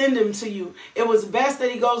I'll send him to you. It was best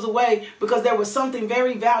that he goes away because there was something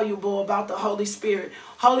very valuable about the Holy Spirit.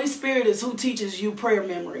 Holy Spirit is who teaches you prayer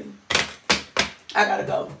memory. I gotta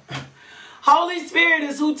go. Holy Spirit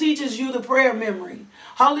is who teaches you the prayer memory.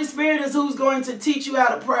 Holy Spirit is who's going to teach you how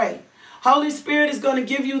to pray. Holy Spirit is going to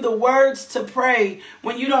give you the words to pray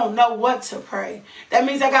when you don't know what to pray. That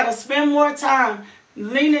means I gotta spend more time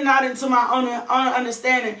leaning out into my own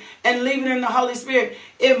understanding and leaving in the Holy Spirit.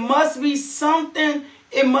 It must be something.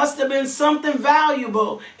 It must have been something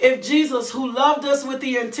valuable if Jesus, who loved us with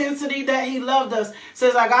the intensity that he loved us,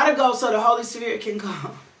 says, I got to go so the Holy Spirit can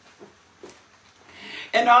come.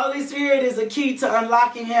 And the Holy Spirit is a key to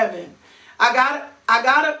unlocking heaven. I gotta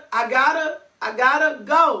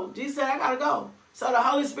go. Jesus said, I got to go so the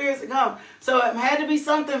Holy Spirit can come. So it had to be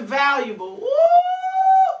something valuable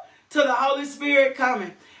to the Holy Spirit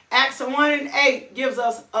coming. Acts 1:8 gives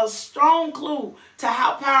us a strong clue to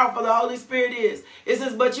how powerful the Holy Spirit is. It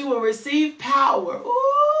says, but you will receive power. Ooh.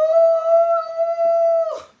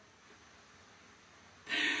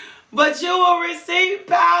 But you will receive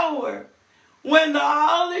power when the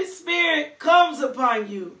Holy Spirit comes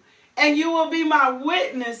upon you. And you will be my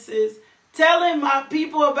witnesses, telling my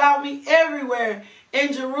people about me everywhere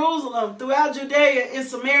in Jerusalem, throughout Judea, in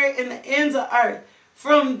Samaria, and the ends of earth.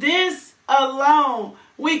 From this alone,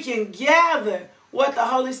 we can gather what the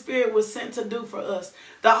Holy Spirit was sent to do for us.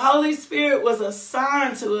 The Holy Spirit was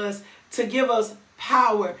assigned to us to give us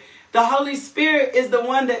power. The Holy Spirit is the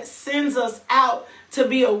one that sends us out to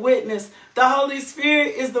be a witness. The Holy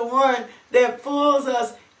Spirit is the one that pulls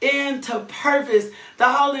us into purpose.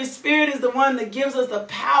 The Holy Spirit is the one that gives us the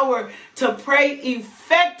power to pray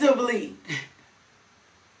effectively.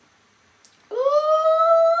 Ooh.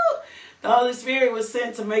 The Holy Spirit was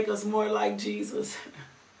sent to make us more like Jesus.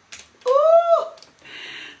 Ooh.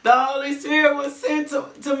 The Holy Spirit was sent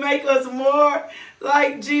to make us more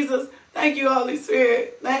like Jesus. Thank you, Holy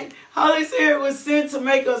Spirit. Holy Spirit was sent to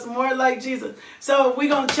make us more like Jesus. So if we're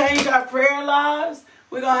going to change our prayer lives,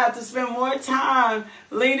 we're going to have to spend more time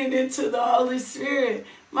leaning into the Holy Spirit.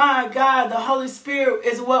 My God, the Holy Spirit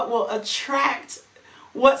is what will attract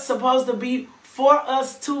what's supposed to be for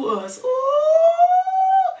us to us. Ooh!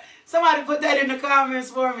 Somebody put that in the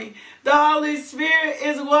comments for me. The Holy Spirit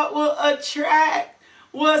is what will attract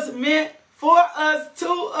what's meant for us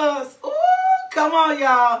to us. Ooh, come on,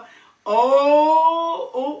 y'all. Oh,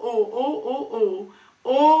 oh, oh, oh, oh, oh,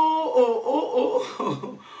 oh,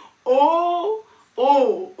 oh, oh,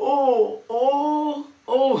 oh, oh, oh,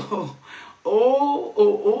 oh, oh,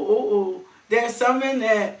 oh, oh. There's something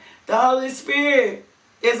that the Holy Spirit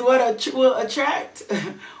is what will attract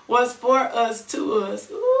what's for us to us.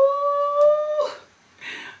 Ooh.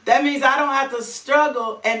 That means I don't have to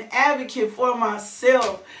struggle and advocate for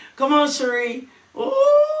myself. Come on, Cherie. Ooh.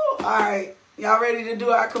 All right. Y'all ready to do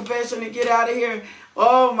our confession and get out of here?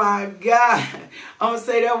 Oh, my God. I'm going to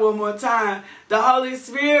say that one more time. The Holy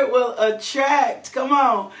Spirit will attract. Come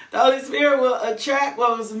on. The Holy Spirit will attract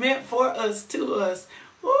what was meant for us to us.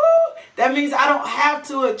 Woo. That means I don't have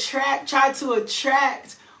to try to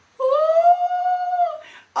attract. Woo.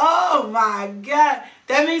 Oh, my God.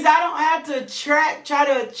 That means I don't have to try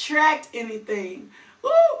to attract anything.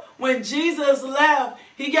 Woo. When Jesus left,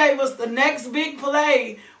 he gave us the next big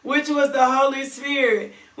play, which was the Holy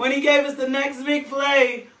Spirit. When he gave us the next big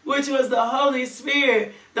play, which was the Holy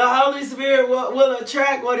Spirit, the Holy Spirit will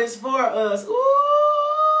attract what is for us.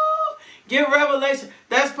 Ooh! Get revelation.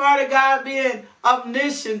 That's part of God being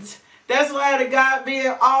omniscient. That's why the God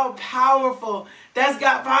being all powerful. That's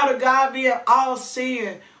God, Father God being all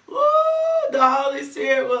seeing. Ooh, the Holy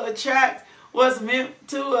Spirit will attract what's meant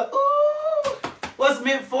to us. Ooh, what's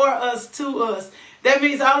meant for us to us. That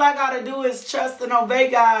means all I got to do is trust and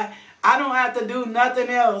obey God. I don't have to do nothing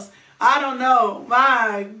else. I don't know.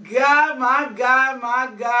 My God, my God,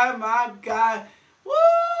 my God, my God. Woo,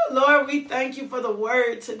 Lord, we thank you for the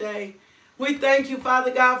word today. We thank you,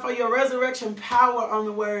 Father God, for your resurrection power on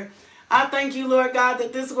the word. I thank you, Lord God,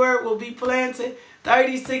 that this word will be planted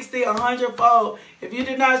 30, 60, 100-fold. If you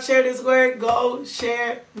did not share this word, go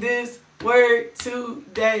share this word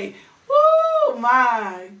today. Woo,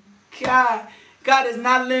 my God. God is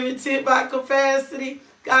not limited by capacity.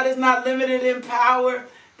 God is not limited in power.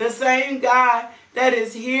 The same God that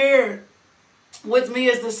is here with me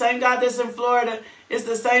is the same God that's in Florida. It's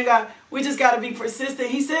the same God. We just got to be persistent.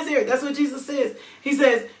 He says here, that's what Jesus says. He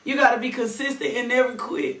says, you got to be consistent and never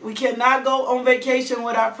quit. We cannot go on vacation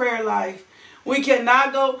with our prayer life. We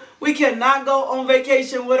cannot go on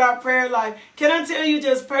vacation with our prayer life. Can I tell you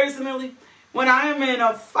just personally, when I am in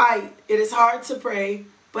a fight, it is hard to pray,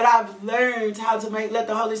 but I've learned how to let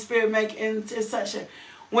the Holy Spirit make intercession.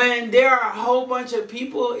 When there are a whole bunch of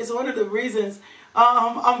people, it's one of the reasons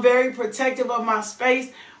I'm very protective of my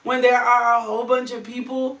space. When there are a whole bunch of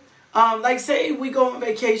people, like say we go on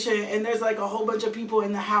vacation and there's like a whole bunch of people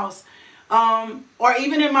in the house, or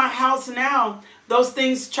even in my house now, those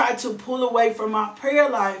things try to pull away from my prayer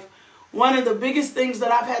life. One of the biggest things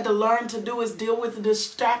that I've had to learn to do is deal with the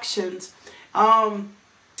distractions.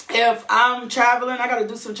 If I'm traveling, I got to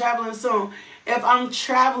do some traveling soon. If I'm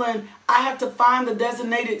traveling, I have to find the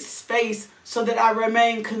designated space so that I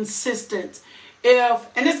remain consistent. And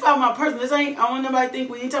this is about my personal, this ain't, I want nobody to think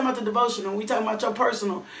we ain't talking about the devotional, we talking about your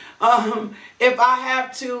personal. If I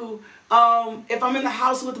have to, if I'm in the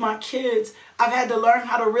house with my kids, I've had to learn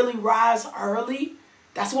how to really rise early.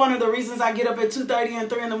 That's one of the reasons I get up at 2:30 and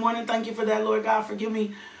 3 in the morning. Thank you for that, Lord God. Forgive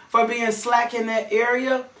me for being slack in that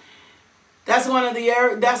area. That's one of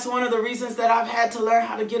the reasons that I've had to learn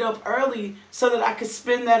how to get up early so that I could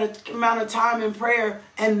spend that amount of time in prayer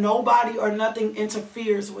and nobody or nothing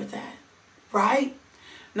interferes with that. Right?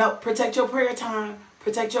 No, protect your prayer time.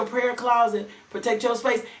 Protect your prayer closet. Protect your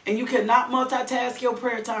space. And you cannot multitask your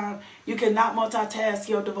prayer time. You cannot multitask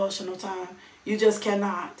your devotional time. You just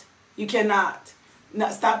cannot. You cannot. Now,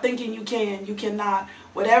 stop thinking you can. You cannot.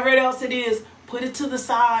 Whatever else it is, put it to the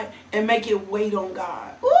side and make it wait on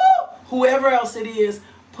God. Woo! Whoever else it is,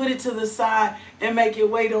 put it to the side and make it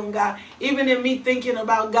wait on God. Even in me thinking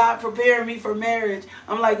about God preparing me for marriage,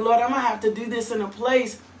 I'm like, Lord, I'm going to have to do this in a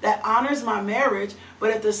place that honors my marriage, but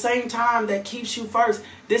at the same time that keeps you first.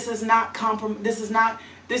 This is not this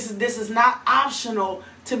is not optional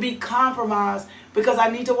to be compromised, because I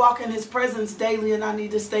need to walk in his presence daily and I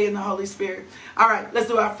need to stay in the Holy Spirit. All right, let's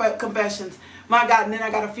do our confessions. My God, and then I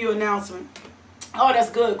got a few announcements. Oh, that's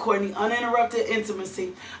good, Courtney. Uninterrupted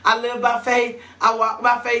intimacy. I live by faith. I walk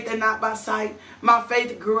by faith and not by sight. My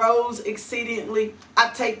faith grows exceedingly. I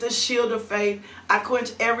take the shield of faith. I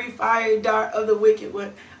quench every fiery dart of the wicked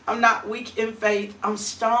one. I'm not weak in faith. I'm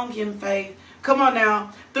strong in faith. Come on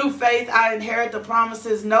now. Through faith, I inherit the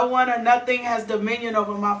promises. No one or nothing has dominion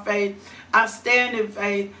over my faith. I stand in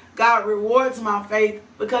faith. God rewards my faith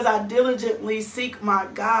because I diligently seek my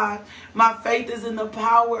God. My faith is in the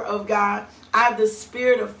power of God. I have the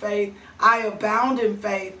spirit of faith. I abound in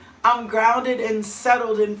faith. I'm grounded and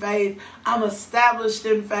settled in faith. I'm established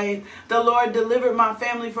in faith. The Lord delivered my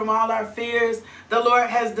family from all our fears. The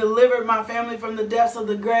Lord has delivered my family from the depths of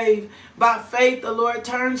the grave. By faith, the Lord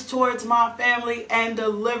turns towards my family and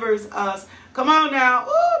delivers us. Come on now.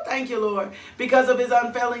 Ooh, thank you, Lord. Because of his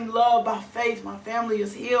unfailing love, by faith, my family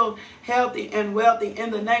is healed, healthy, and wealthy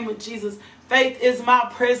in the name of Jesus. Faith is my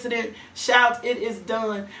precedent. Shout, it is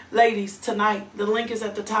done. Ladies, tonight, the link is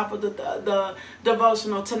at the top of the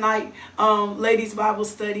devotional. Tonight, ladies Bible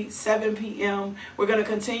study, 7 p.m. We're going to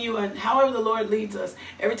continue, and however the Lord leads us.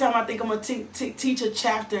 Every time I think I'm going to teach a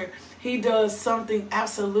chapter, he does something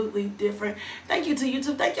absolutely different. Thank you to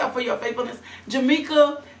YouTube. Thank y'all for your faithfulness.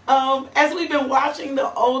 Jamaica, as we've been watching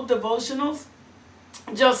the old devotionals,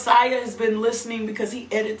 Josiah has been listening because he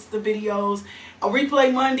edits the videos.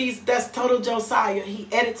 Replay Mondays, that's total Josiah. He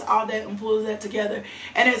edits all that and pulls that together.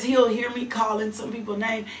 And as he'll hear me calling some people's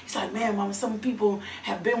name, he's like, man, Mama, some people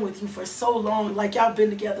have been with you for so long. Like, y'all been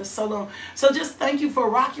together so long. So just thank you for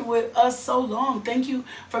rocking with us so long. Thank you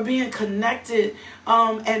for being connected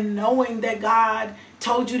and knowing that God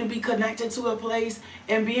told you to be connected to a place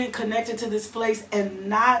and being connected to this place and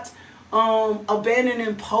not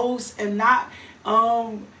abandoning posts and not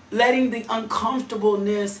letting the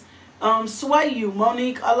uncomfortableness Sway You,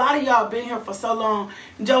 Monique, a lot of y'all been here for so long.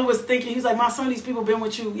 Joe was thinking, he's like, some of these people been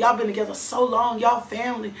with you. Y'all been together so long, y'all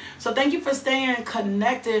family. So thank you for staying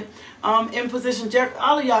connected in position.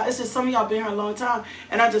 All of y'all, it's just some of y'all been here a long time.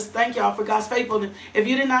 And I just thank y'all for God's faithfulness. If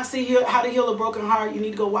you did not see How to Heal a Broken Heart, you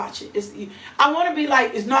need to go watch it. I want to be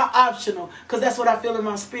like, it's not optional, because that's what I feel in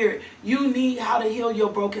my spirit. You need How to Heal Your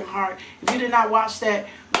Broken Heart. If you did not watch that,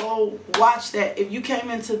 go watch that. If you came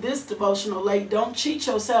into this devotional late, don't cheat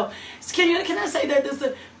yourself. Can I say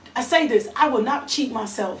that? I say this. I will not cheat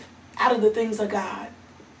myself out of the things of God.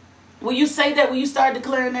 Will you say that? Will you start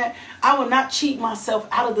declaring that? I will not cheat myself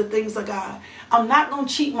out of the things of God. I'm not going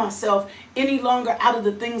to cheat myself any longer out of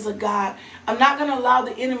the things of God. I'm not going to allow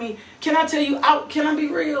the enemy. Can I tell you, can I be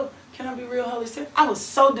real? Can I be real, Holy Spirit? I was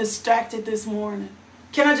so distracted this morning.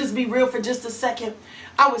 Can I just be real for just a second?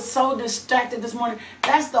 I was so distracted this morning.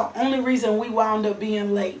 That's the only reason we wound up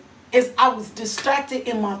being late. Is I was distracted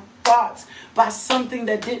in my thoughts by something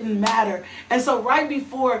that didn't matter. And so right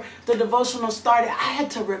before the devotional started, I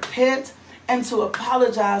had to repent and to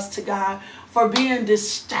apologize to God for being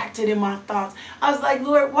distracted in my thoughts. I was like,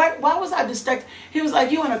 Lord, why was I distracted? He was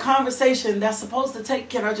like, you in a conversation that's supposed to take,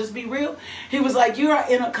 can I just be real? He was like, you are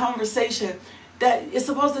in a conversation that is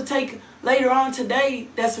supposed to take later on today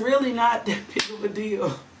that's really not that big of a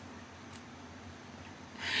deal.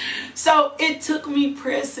 So it took me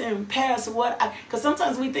pressing past because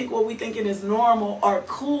sometimes we think what we thinking is normal or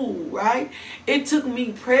cool, right? It took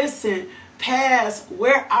me pressing past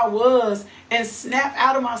where I was and snap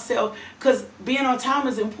out of myself, because being on time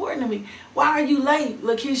is important to me. Why are you late,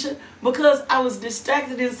 Lakeisha? Because I was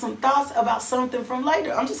distracted in some thoughts about something from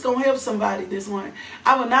later. I'm just going to help somebody this morning.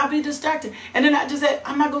 I will not be distracted. And then I just said,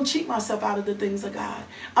 I'm not going to cheat myself out of the things of God.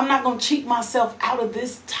 I'm not going to cheat myself out of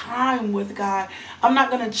this time with God. I'm not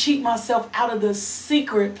going to cheat myself out of the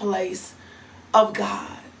secret place of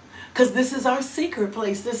God. Because this is our secret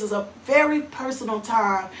place. This is a very personal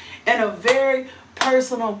time and a very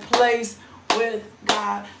personal place with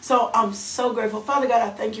God. So I'm so grateful. Father God,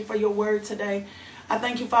 I thank you for your word today. I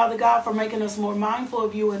thank you, Father God, for making us more mindful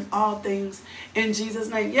of you in all things. In Jesus'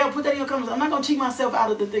 name. Yeah, put that in your comments. I'm not going to cheat myself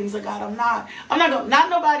out of the things of God. I'm not going to, not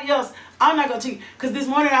nobody else. I'm not going to cheat. Because this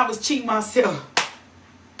morning I was cheating myself.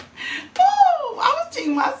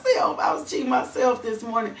 I was cheating myself this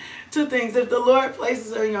morning. Two things. If the Lord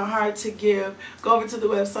places it in your heart to give, go over to the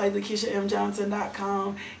website,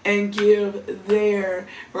 LakeishaMJohnson.com, and give there,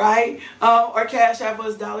 right? Or Cash App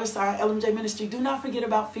us $LMJ Ministry. Do not forget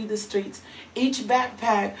about Feed the Streets. Each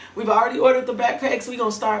backpack, we've already ordered the backpacks. We're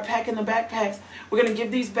going to start packing the backpacks. We're going to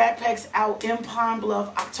give these backpacks out in Pine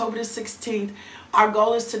Bluff, October the 16th. Our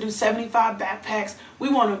goal is to do 75 backpacks. We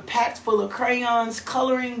want them packed full of crayons,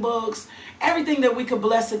 coloring books, everything that we could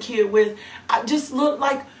bless a kid with. Just look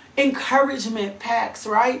like encouragement packs,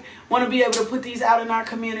 right? Want to be able to put these out in our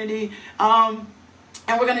community. And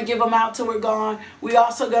we're going to give them out till we're gone. We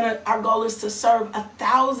also our goal is to serve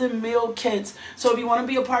 1,000 meal kits. So if you want to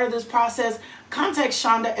be a part of this process, contact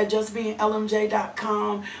Shonda at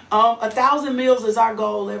justbeinglmj.com. 1,000 meals is our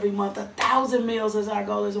goal every month. 1,000 meals is our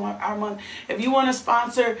goal our month. If you want to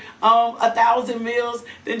sponsor 1,000 meals,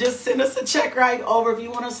 then just send us a check right over. If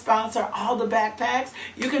you want to sponsor all the backpacks,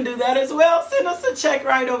 you can do that as well. Send us a check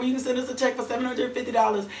right over. You can send us a check for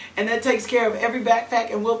 $750, and that takes care of every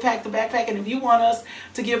backpack, and we'll pack the backpack. And if you want us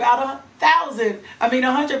to give out 100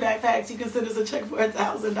 backpacks, you can send us a check for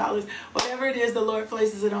 $1,000. Whatever it is, the Lord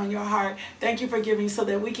places it on your heart. Thank you for giving so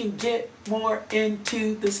that we can get more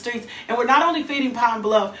into the streets. And we're not only feeding Pine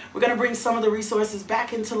Bluff, we're going to bring some of the resources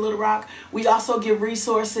back into Little Rock. We also give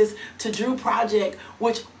resources to Drew Project,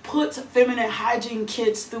 which puts feminine hygiene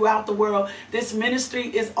kits throughout the world. This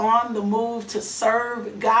ministry is on the move to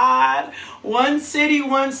serve God. One city,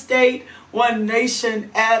 one state, one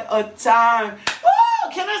nation at a time.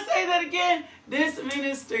 Woo! Can I say that again? This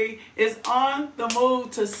ministry is on the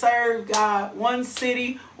move to serve God. One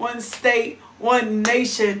city, one state, one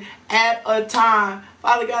nation at a time.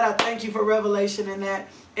 Father God, I thank you for revelation in that.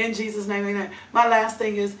 In Jesus' name, amen. My last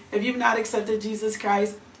thing is, if you've not accepted Jesus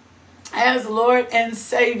Christ as Lord and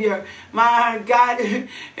Savior, my God, if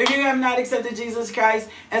you have not accepted Jesus Christ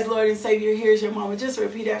as Lord and Savior, here's your moment. Just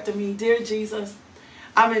repeat after me. Dear Jesus,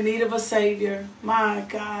 I'm in need of a Savior. My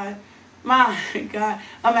God. My God,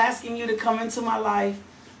 I'm asking you to come into my life,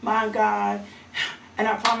 my God, and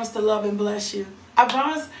I promise to love and bless you. I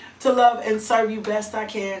promise to love and serve you best I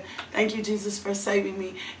can. Thank you, Jesus, for saving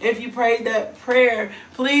me. If you prayed that prayer,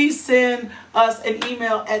 please send us an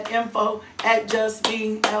email at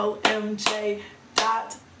info@justbeinglmj.com.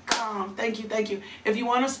 Thank you. If you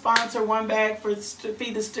want to sponsor one bag for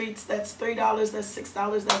Feed the Streets, that's $3, that's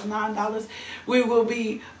 $6, that's $9. We will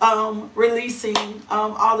be releasing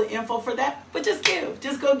all the info for that. But just give.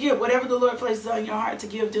 Just go give. Whatever the Lord places on your heart to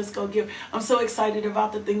give, just go give. I'm so excited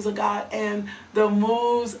about the things of God and the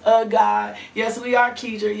moves of God. Yes, we are,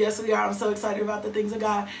 Keidra. Yes, we are. I'm so excited about the things of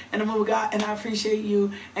God and the move of God. And I appreciate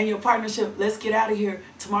you and your partnership. Let's get out of here.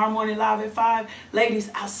 Tomorrow morning live at 5.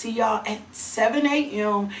 Ladies, I'll see y'all at 7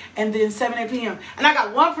 a.m. and then 7 p.m. And I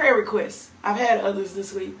got one prayer request. I've had others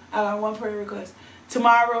this week. I got one prayer request.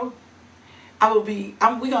 Tomorrow, we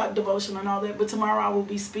got devotion and all that, but tomorrow I will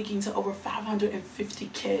be speaking to over 550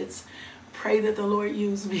 kids. Pray that the Lord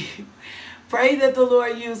use me. Pray that the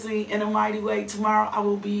Lord use me in a mighty way. Tomorrow I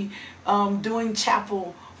will be doing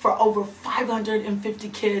chapel for over 550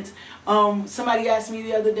 kids. Somebody asked me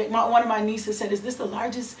the other day, one of my nieces said, "Is this the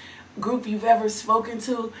largest group you've ever spoken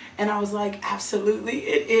to?" And I was like, absolutely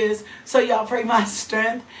it is. So y'all pray my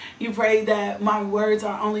strength. You pray that my words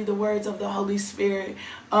are only the words of the Holy Spirit.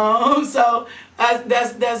 So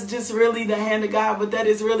that's just really the hand of God. But that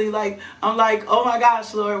is really like, I'm like, oh my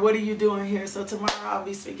gosh, Lord, what are you doing here? So tomorrow I'll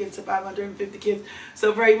be speaking to 550 kids.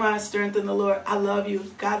 So pray my strength in the Lord. I love you.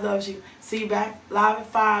 God loves you. See you back live at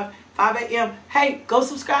 5 a.m. Hey, go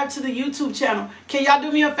subscribe to the YouTube channel. Can y'all do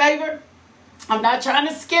me a favor? I'm not trying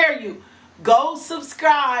to scare you. Go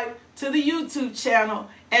subscribe to the YouTube channel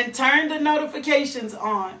and turn the notifications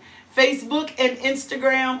on. Facebook and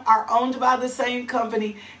Instagram are owned by the same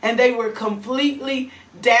company, and they were completely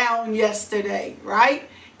down yesterday, right?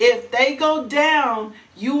 If they go down,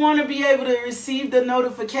 you want to be able to receive the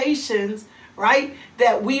notifications, right,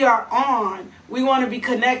 that we are on. We want to be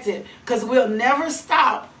connected because we'll never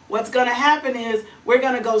stop. What's going to happen is we're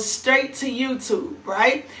going to go straight to YouTube,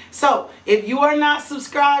 right? So if you are not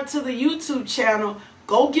subscribed to the YouTube channel,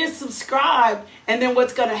 go get subscribed. And then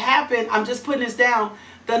what's going to happen, I'm just putting this down,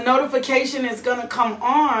 the notification is going to come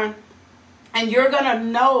on and you're going to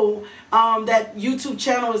know that YouTube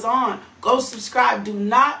channel is on. Go subscribe. Do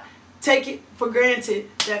not take it for granted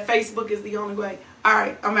that Facebook is the only way. All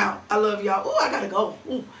right, I'm out. I love y'all. Oh, I got to go.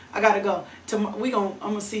 Ooh, I got to go. I'm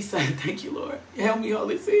going to see something. Thank you, Lord. Help me,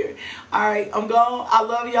 Holy Spirit. All right, I'm gone. I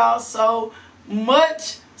love y'all so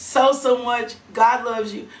much. So much. God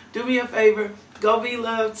loves you. Do me a favor. Go be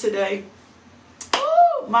loved today.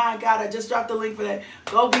 Oh, my God. I just dropped the link for that.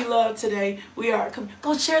 Go be loved today.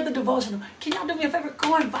 Go share the devotional. Can y'all do me a favor?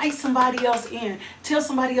 Go invite somebody else in. Tell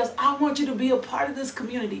somebody else, I want you to be a part of this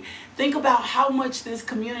community. Think about how much this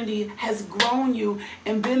community has grown you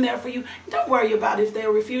and been there for you. Don't worry about if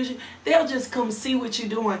they'll refuse you. They'll just come see what you're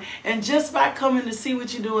doing. And just by coming to see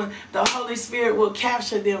what you're doing, the Holy Spirit will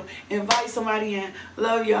capture them. Invite somebody in.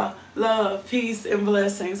 Love y'all. Love, peace, and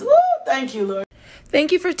blessings. Woo! Thank you, Lord.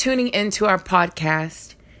 Thank you for tuning into our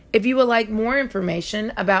podcast. If you would like more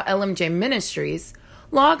information about LMJ Ministries,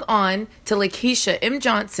 log on to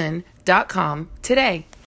LakeishaMJohnson.com today.